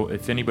thing to note.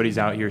 If anybody's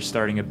out here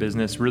starting a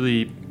business,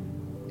 really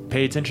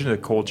pay attention to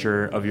the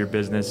culture of your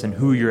business and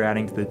who you're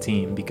adding to the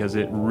team, because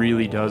it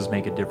really does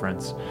make a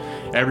difference.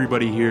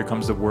 Everybody here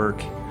comes to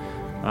work,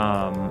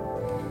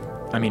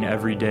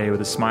 every day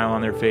with a smile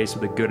on their face,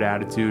 with a good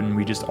attitude, and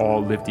we just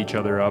all lift each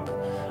other up,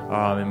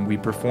 and we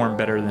perform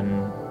better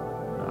than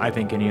I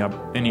think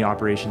any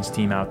operations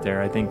team out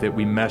there. I think that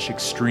we mesh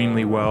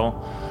extremely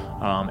well.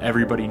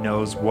 Everybody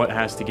knows what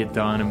has to get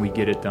done, and we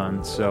get it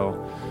done. So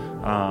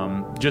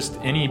just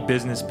any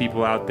business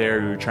people out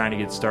there who are trying to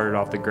get started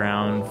off the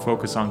ground,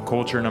 focus on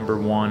culture number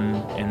one,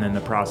 and then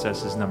the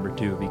processes number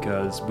two,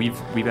 because we've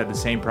had the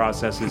same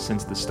processes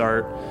since the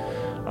start,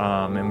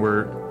 and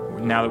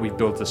now that we've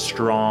built a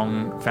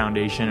strong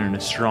foundation and a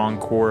strong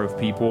core of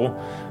people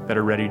that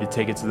are ready to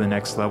take it to the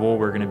next level,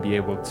 we're going to be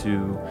able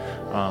to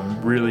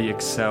really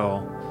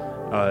excel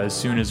as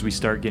soon as we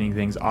start getting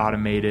things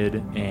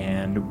automated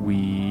and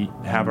we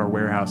have our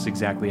warehouse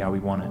exactly how we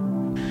want it.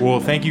 Well,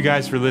 thank you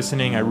guys for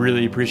listening. I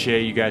really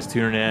appreciate you guys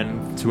tuning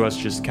in to us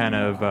just kind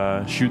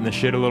of shooting the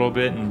shit a little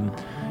bit and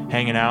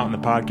hanging out in the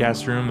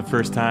podcast room the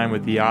first time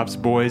with the ops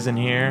boys in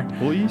here.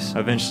 Boys.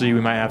 Eventually we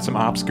might have some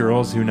ops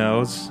girls, who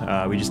knows.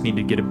 We just need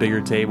to get a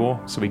bigger table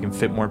so we can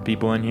fit more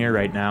people in here.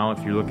 Right now,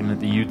 if you're looking at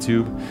the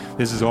YouTube,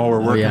 this is all we're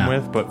working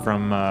with, but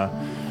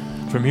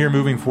from here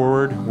moving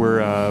forward,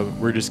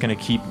 we're just going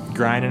to keep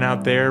grinding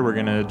out there. We're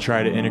going to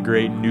try to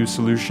integrate new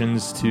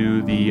solutions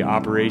to the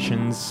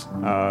operations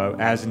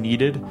as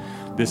needed.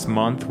 This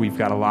month, we've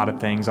got a lot of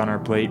things on our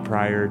plate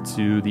prior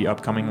to the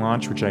upcoming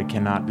launch, which I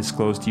cannot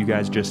disclose to you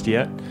guys just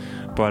yet.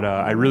 But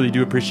I really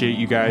do appreciate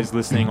you guys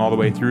listening all the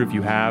way through. If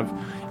you have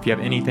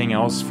anything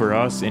else for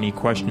us, any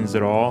questions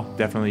at all,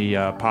 definitely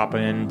pop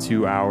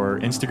into our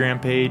Instagram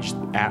page,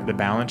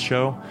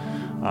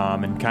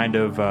 @TheBalanceShow, and kind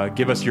of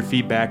give us your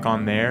feedback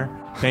on there.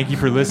 Thank you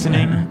for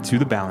listening to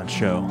The Balance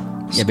Show.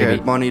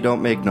 Scared money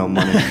don't make no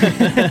money.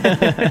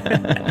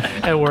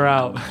 And we're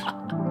out.